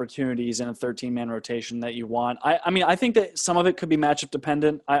getting the opportunities in a 13-man rotation that you want? I mean, I think that some of it could be matchup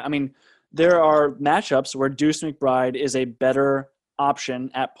dependent. I mean, there are matchups where Deuce McBride is a better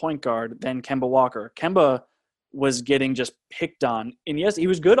option at point guard than Kemba Walker. Kemba was getting just picked on. And yes, he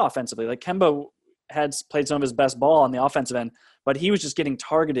was good offensively. Like, Kemba had played some of his best ball on the offensive end, but he was just getting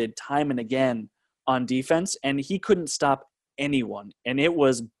targeted time and again on defense, and he couldn't stop anyone, and it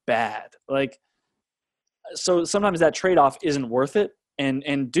was bad. Like, so sometimes that trade-off isn't worth it.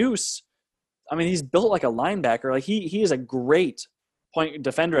 And Deuce, I mean, he's built like a linebacker. Like, he is a great point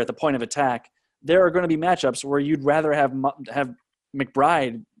defender at the point of attack. There are going to be matchups where you'd rather have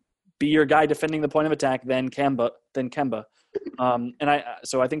McBride be your guy defending the point of attack than Kemba.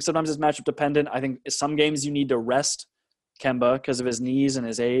 So I think sometimes it's matchup dependent. I think some games you need to rest Kemba because of his knees and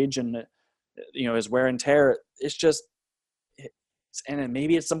his age and, you know, his wear and tear. It's just, and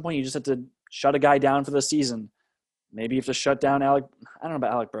maybe at some point you just have to shut a guy down for the season. Maybe you have to shut down I don't know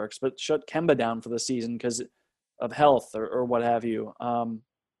about Alec Burks, but shut Kemba down for the season because of health or what have you. I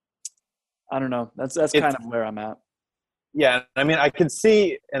don't know. That's kind of where I'm at. Yeah, I mean, I can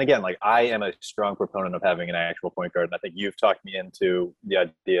see, and again, like, I am a strong proponent of having an actual point guard, and I think you've talked me into the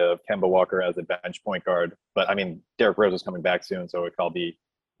idea of Kemba Walker as a bench point guard. But I mean, Derrick Rose is coming back soon, so it could all be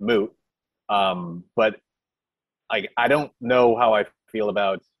moot. But like, I don't know how I feel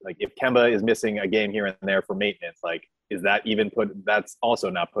about, like, if Kemba is missing a game here and there for maintenance, like, is that even that's also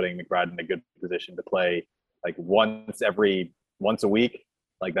not putting McBride in a good position to play like once a week.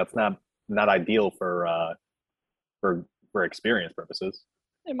 Like, that's not ideal for experience purposes.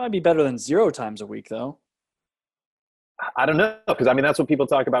 It might be better than 0 times a week, though. I don't know, because I mean, that's what people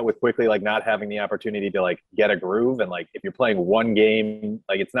talk about with Quickly, like, not having the opportunity to like get a groove. And like, if you're playing one game,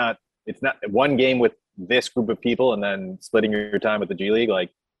 like, it's not one game with this group of people and then splitting your time with the G League. Like,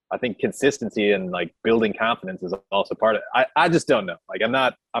 I think consistency and like building confidence is also part of it. I just don't know. Like, I'm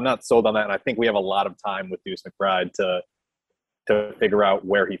not sold on that. And I think we have a lot of time with Deuce McBride to figure out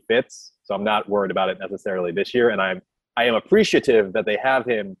where he fits. So I'm not worried about it necessarily this year. And I am appreciative that they have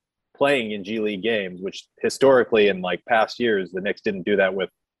him playing in G League games, which historically in like past years, the Knicks didn't do that with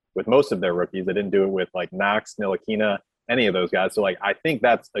most of their rookies. They didn't do it with like Knox, Ntilikina, any of those guys. So like, I think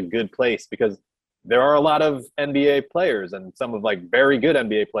that's a good place because there are a lot of NBA players and some of like very good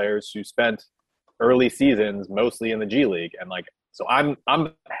NBA players who spent early seasons mostly in the G League. And like, so I'm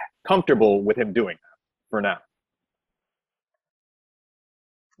comfortable with him doing that for now.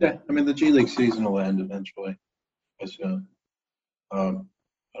 Yeah, I mean, the G League season will end eventually. So, I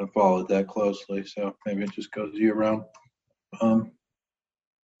don't follow it that closely, so maybe it just goes year round.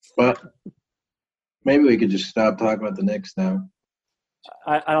 But maybe we could just stop talking about the Knicks now.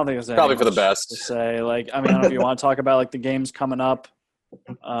 I don't think there's probably for the best to say. Like, I mean, I don't know if you want to talk about like the games coming up.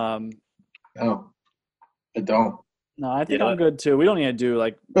 No, I don't. No, I think I'm good too. We don't need to do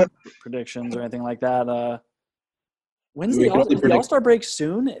like predictions or anything like that. When's the All-Star break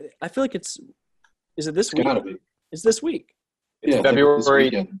soon? I feel like is it this week? Gotta be. It's this week. It's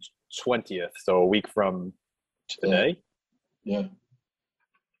February 20th, so a week from today. Yeah.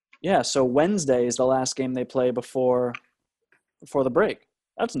 Yeah, so Wednesday is the last game they play before the break.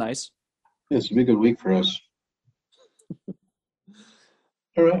 That's nice. Yeah, it's be a good week for us.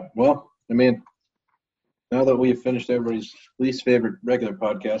 All right. Well, I mean, now that we've finished everybody's least favorite regular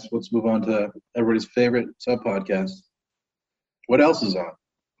podcast, let's move on to everybody's favorite sub-podcast. What else is on?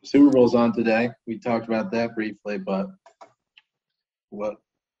 The Super Bowl's on today. We talked about that briefly, but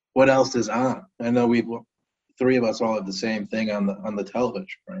what else is on? I know three of us all have the same thing on the television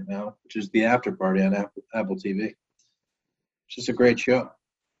right now, which is the After Party on Apple TV. It's just a great show.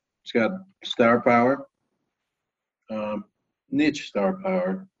 It's got star power, niche star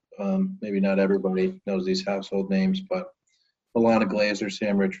power. Maybe not everybody knows these household names, but Alana Glazer,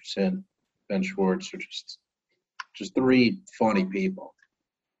 Sam Richardson, Ben Schwartz are just three funny people.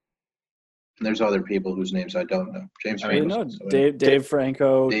 And there's other people whose names I don't know. James Franco. Dave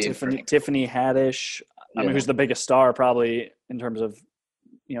Franco, Tiffany Haddish. I mean, who's the biggest star probably in terms of,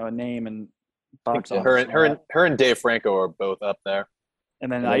 a name and box office. Her and Dave Franco are both up there.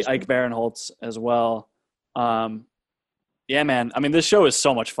 And then Ike Barinholtz as well. Yeah, man. I mean, this show is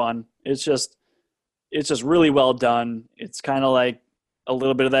so much fun. It's just really well done. It's kind of like a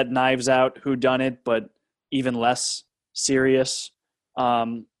little bit of that Knives Out whodunit, but even less serious.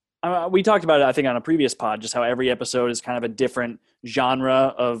 We talked about it, I think, on a previous pod, just how every episode is kind of a different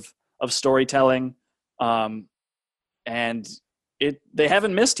genre of storytelling, and they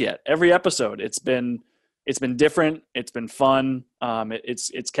haven't missed yet. Every episode, it's been different. It's been fun.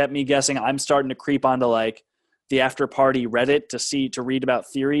 It's kept me guessing. I'm starting to creep onto like the after party Reddit to read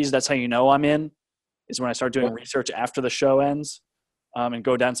about theories. That's how you know I'm in, is when I start doing research after the show ends, and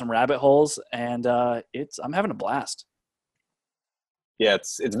go down some rabbit holes. And I'm having a blast. Yeah,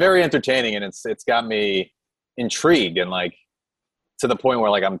 it's very entertaining, and it's got me intrigued, and like to the point where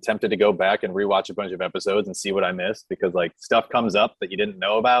like I'm tempted to go back and rewatch a bunch of episodes and see what I missed, because like stuff comes up that you didn't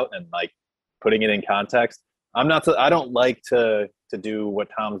know about, and like putting it in context. I don't like to do what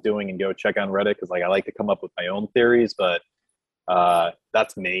Tom's doing and go check on Reddit, because like I like to come up with my own theories, but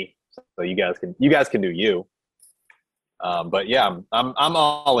that's me. So you guys can do you. But yeah, I'm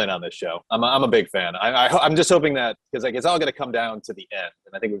all in on this show. I'm a big fan. I'm just hoping that, because like it's all going to come down to the end,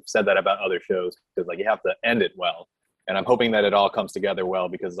 and I think we've said that about other shows, because like you have to end it well, and I'm hoping that it all comes together well,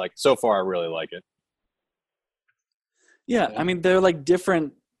 because like so far I really like it. Yeah, I mean, they're like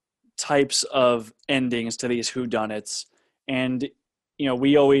different types of endings to these whodunits, and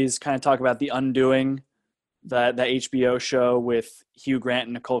we always kind of talk about The Undoing, the HBO show with Hugh Grant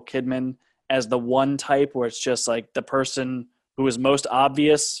and Nicole Kidman, as the one type where it's just like the person who was most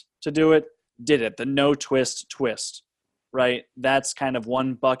obvious to do it did it, the no twist, right? That's kind of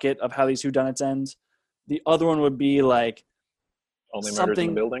one bucket of how these whodunits end. The other one would be like Only Murders in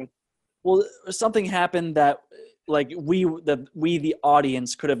the Building. Well, something happened that like we the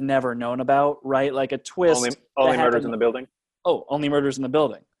audience could have never known about, right? Like a twist. Only Murders in the Building. Oh, Only Murders in the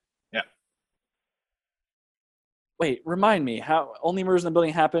Building. Yeah. Wait, remind me how Only Murders in the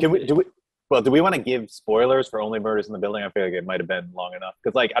Building happened. Do we want to give spoilers for Only Murders in the Building? I feel like it might have been long enough,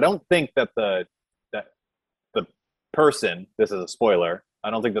 because like I don't think that the person, this is a spoiler, I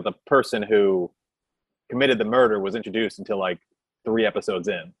don't think that the person who committed the murder was introduced until like 3 episodes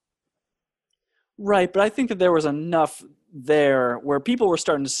in. Right, but I think that there was enough there where people were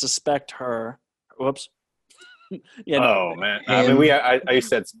starting to suspect her. Whoops. Yeah. No. Oh man, I mean I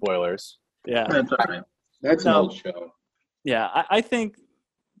said spoilers. Yeah, that's all right. That's an old show. Yeah, I think.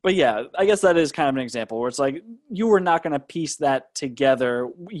 But yeah, I guess that is kind of an example where it's like you were not going to piece that together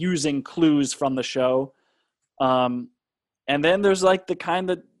using clues from the show. And then there's like the kind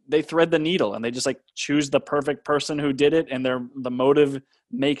that they thread the needle and they just like choose the perfect person who did it, and the motive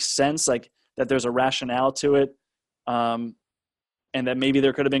makes sense, like that there's a rationale to it. And that maybe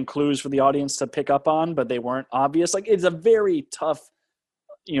there could have been clues for the audience to pick up on, but they weren't obvious. Like it's a very tough,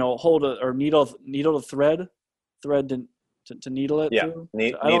 needle to thread to needle it. Yeah, too.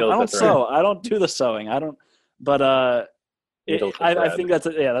 I don't sew. I don't do the sewing. I don't. But I think that's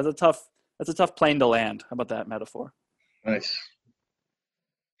a tough plane to land. How about that metaphor? Nice.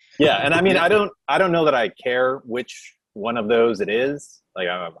 Yeah, and I mean, I don't know that I care which one of those it is. Like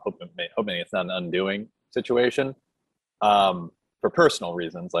I'm hoping it's not an Undoing situation. For personal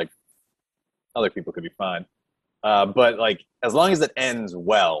reasons, like other people could be fine. But like as long as it ends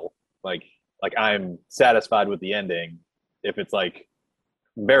well, like I'm satisfied with the ending. If it's like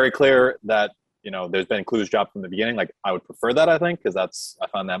very clear that there's been clues dropped from the beginning, like I would prefer that, I think, because I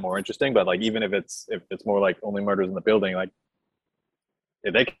find that more interesting. But like even if it's more like Only Murders in the Building, like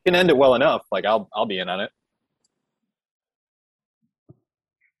if they can end it well enough, like I'll be in on it.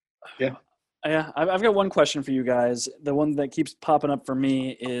 Yeah. Yeah, I've got one question for you guys. The one that keeps popping up for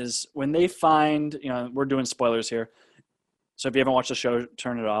me is when they find, we're doing spoilers here, so if you haven't watched the show,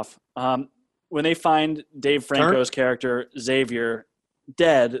 turn it off. When they find Dave Franco's character Xavier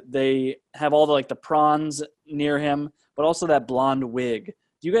dead, they have all the prawns near him, but also that blonde wig.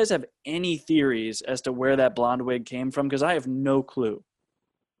 Do you guys have any theories as to where that blonde wig came from? Because I have no clue.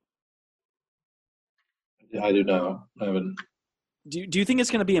 Yeah, I do know. I haven't. Do you think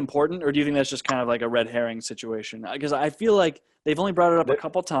it's going to be important, or do you think that's just kind of like a red herring situation? Because I feel like they've only brought it up a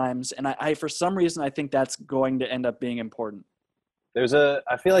couple times, and I for some reason I think that's going to end up being important.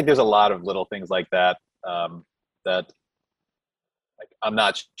 I feel like there's a lot of little things like that that like I'm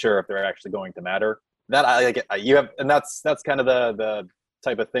not sure if they're actually going to matter. That that's kind of the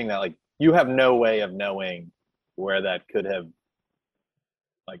type of thing that like you have no way of knowing where that could have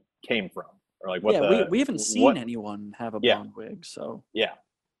like came from, or like what. We haven't seen anyone have a blonde wig, so yeah,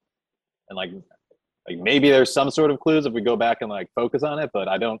 and like maybe there's some sort of clues if we go back and like focus on it, but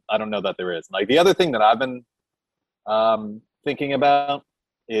I don't know that there is. Like the other thing that I've been thinking about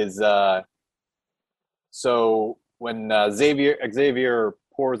is so when Xavier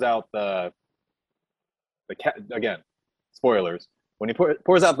pours out the again, spoilers, when he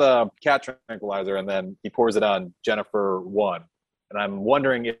pours out the cat tranquilizer and then he pours it on Jennifer 1. And I'm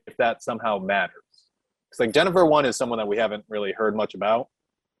wondering if that somehow matters. Because like Jennifer 1 is someone that we haven't really heard much about.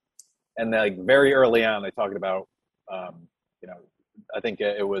 And like very early on, they talked about, I think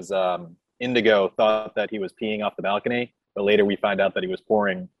it was Indigo thought that he was peeing off the balcony. But later we find out that he was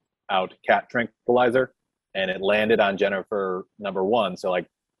pouring out cat tranquilizer. And it landed on Jennifer number 1. So like,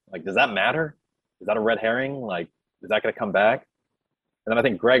 does that matter? Is that a red herring? Like, is that going to come back? And then I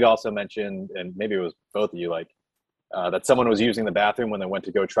think Greg also mentioned, and maybe it was both of you, like that someone was using the bathroom when they went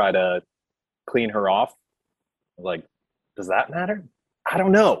to go try to clean her off. Like, does that matter? I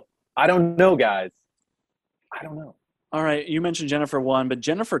don't know, guys. I don't know. All right, you mentioned Jennifer 1, but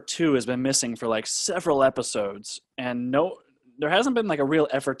Jennifer 2 has been missing for like several episodes, and there hasn't been like a real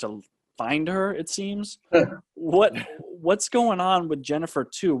effort to find her, it seems. What's going on with Jennifer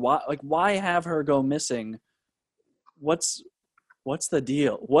 2? Why have her go missing? What's the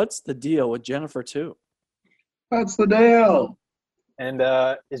deal? What's the deal with Jennifer 2? What's the deal? And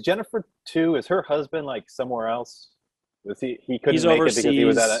is Jennifer 2, is her husband like somewhere else? He couldn't He's make overseas, it because he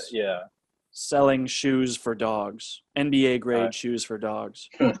was at selling shoes for dogs, NBA grade shoes for dogs.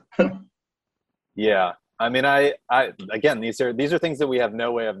 Yeah. I mean, I again, these are things that we have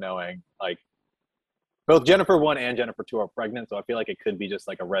no way of knowing. Like, both Jennifer 1 and Jennifer 2 are pregnant, so I feel like it could be just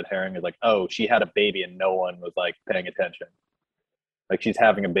like a red herring. It's like, oh, she had a baby and no one was like paying attention. Like, she's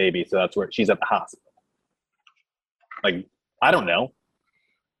having a baby, so that's where she's at the hospital. Like, I don't know.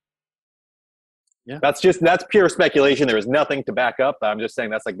 Yeah. That's pure speculation. There is nothing to back up. I'm just saying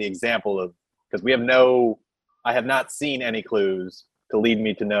that's like the example of, because I have not seen any clues to lead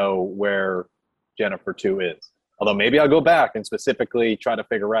me to know where Jennifer 2 is. Although maybe I'll go back and specifically try to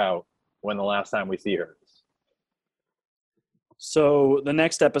figure out when the last time we see her is. So the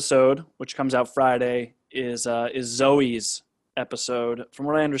next episode, which comes out Friday, is Zoe's episode. From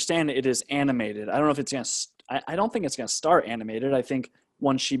what I understand, it is animated. I don't know if it's I don't think it's gonna start animated. I think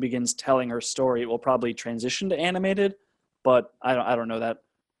once she begins telling her story, it will probably transition to animated. But I don't know that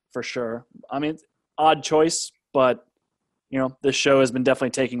for sure. I mean, odd choice, but this show has been definitely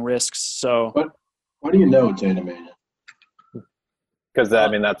taking risks. So, why do you know it's animated? Because I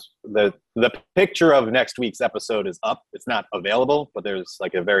mean, that's the picture of next week's episode is up. It's not available, but there's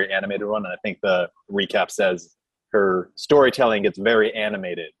like a very animated one. And I think the recap says her storytelling gets very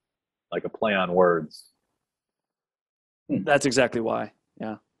animated, like a play on words. That's exactly why.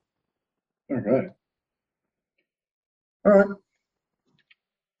 Yeah. All right.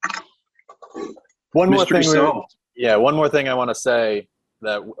 One more Mystery thing. solved. One more thing I want to say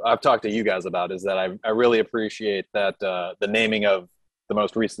that I've talked to you guys about is that I really appreciate that the naming of the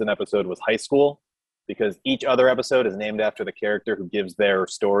most recent episode was High School, because each other episode is named after the character who gives their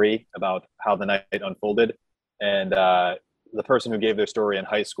story about how the night unfolded. And the person who gave their story in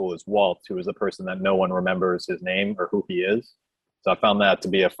high school is Walt, who is the person that no one remembers his name or who he is. So I found that to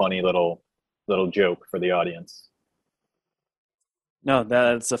be a funny little joke for the audience. No,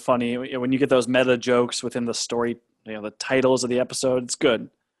 that's a funny, when you get those meta jokes within the story, the titles of the episode, it's good.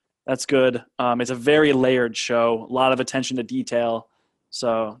 That's good. It's a very layered show, a lot of attention to detail.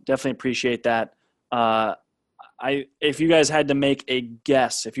 So definitely appreciate that. If you guys had to make a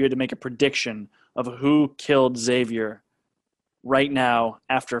guess, if you had to make a prediction of who killed Xavier right now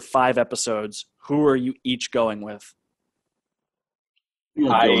after 5 episodes, who are you each going with?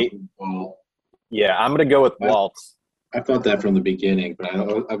 I'm going to go with Walt. I thought that from the beginning, but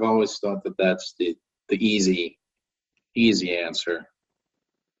I've always thought that that's the easy answer.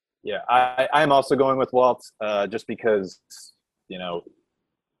 Yeah, I'm also going with Walt, just because,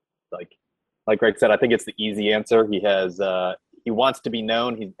 like Greg said, I think it's the easy answer. He wants to be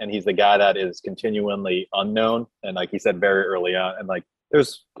known, and he's the guy that is continually unknown. And like he said very early on, and like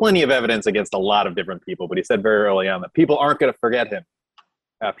there's plenty of evidence against a lot of different people, but he said very early on that people aren't going to forget him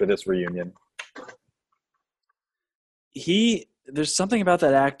after this reunion. There's something about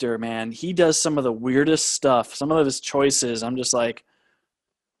that actor, man. He does some of the weirdest stuff. Some of his choices, I'm just like,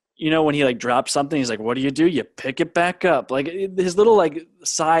 when he like drops something, he's like, what do? You pick it back up. Like his little like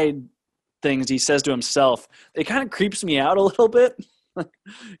side things he says to himself, it kind of creeps me out a little bit.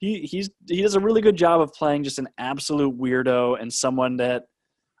 he does a really good job of playing just an absolute weirdo and someone that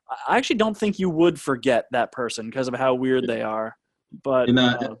I actually don't think you would forget that person because of how weird they are. But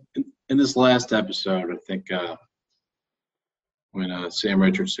in this last episode, I think when Sam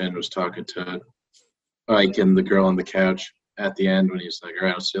Richardson was talking to Ike and the girl on the couch at the end, when he's like, all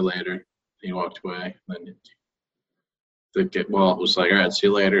right, I'll see you later, and he walked away. And then Walt was like, all right, see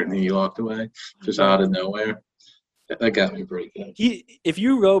you later, and he walked away, just out of nowhere. That got me pretty good. If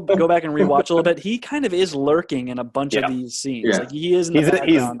you go back and rewatch a little bit, he kind of is lurking in a bunch of Yeah. these scenes. Yeah. Like he is in the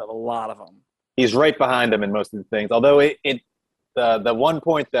background of a lot of them. He's right behind him in most of the things. Although the one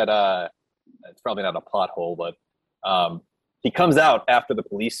point that it's probably not a plot hole, but he comes out after the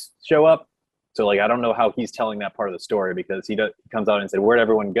police show up. So like I don't know how he's telling that part of the story because he comes out and said, "Where'd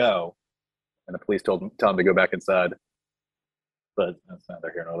everyone go?" And the police tell him to go back inside. But that's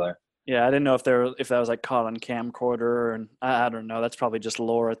neither here nor there. Yeah, I didn't know if that was like caught on camcorder, and I don't know. That's probably just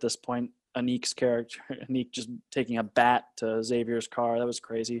lore at this point. Anik's character, Anik just taking a bat to Xavier's car. That was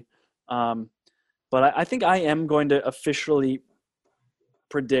crazy. But I think I am going to officially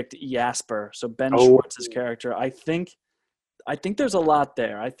predict Jasper. So Ben Schwartz's character. I think there's a lot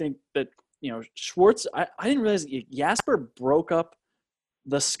there. I think that Schwartz. I didn't realize Jasper broke up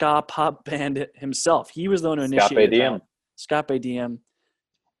the ska pop band himself. He was the one who initiated that. Scape Diem.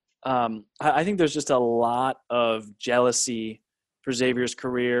 I think there's just a lot of jealousy for Xavier's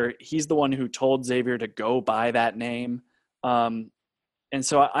career. He's the one who told Xavier to go by that name. And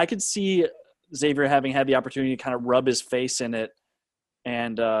so I could see Xavier having had the opportunity to kind of rub his face in it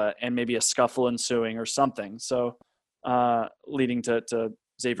and maybe a scuffle ensuing or something. So leading to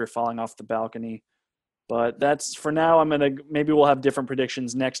Xavier falling off the balcony. But that's for now. Maybe we'll have different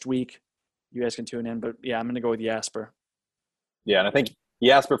predictions next week. You guys can tune in. But yeah, I'm going to go with Jasper. Yeah, and I think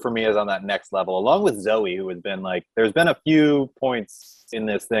Jasper for me is on that next level, along with Zoe, who has been like, there's been a few points in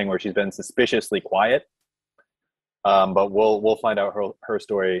this thing where she's been suspiciously quiet. But we'll find out her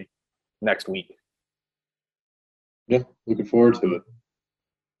story next week. Yeah, looking forward to it.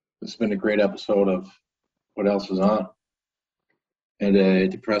 It's been a great episode of What Else Is On, and a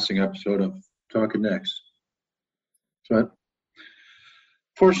depressing episode of Talking Next. So,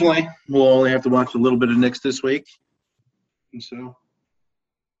 fortunately, we'll only have to watch a little bit of Knicks this week. And so,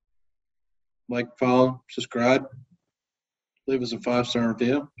 like, follow, subscribe, leave us a 5-star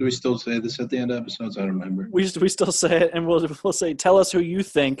review. Do we still say this at the end of episodes? I don't remember. We still say it, and we'll say, tell us who you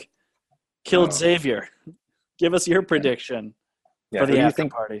think killed Xavier. Give us your prediction for the after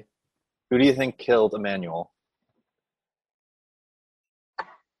party. Who do you think killed Emmanuel?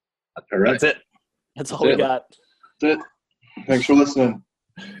 All right. That's it. That's all we got. That's it. Thanks for listening.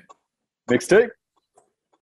 Mixtape.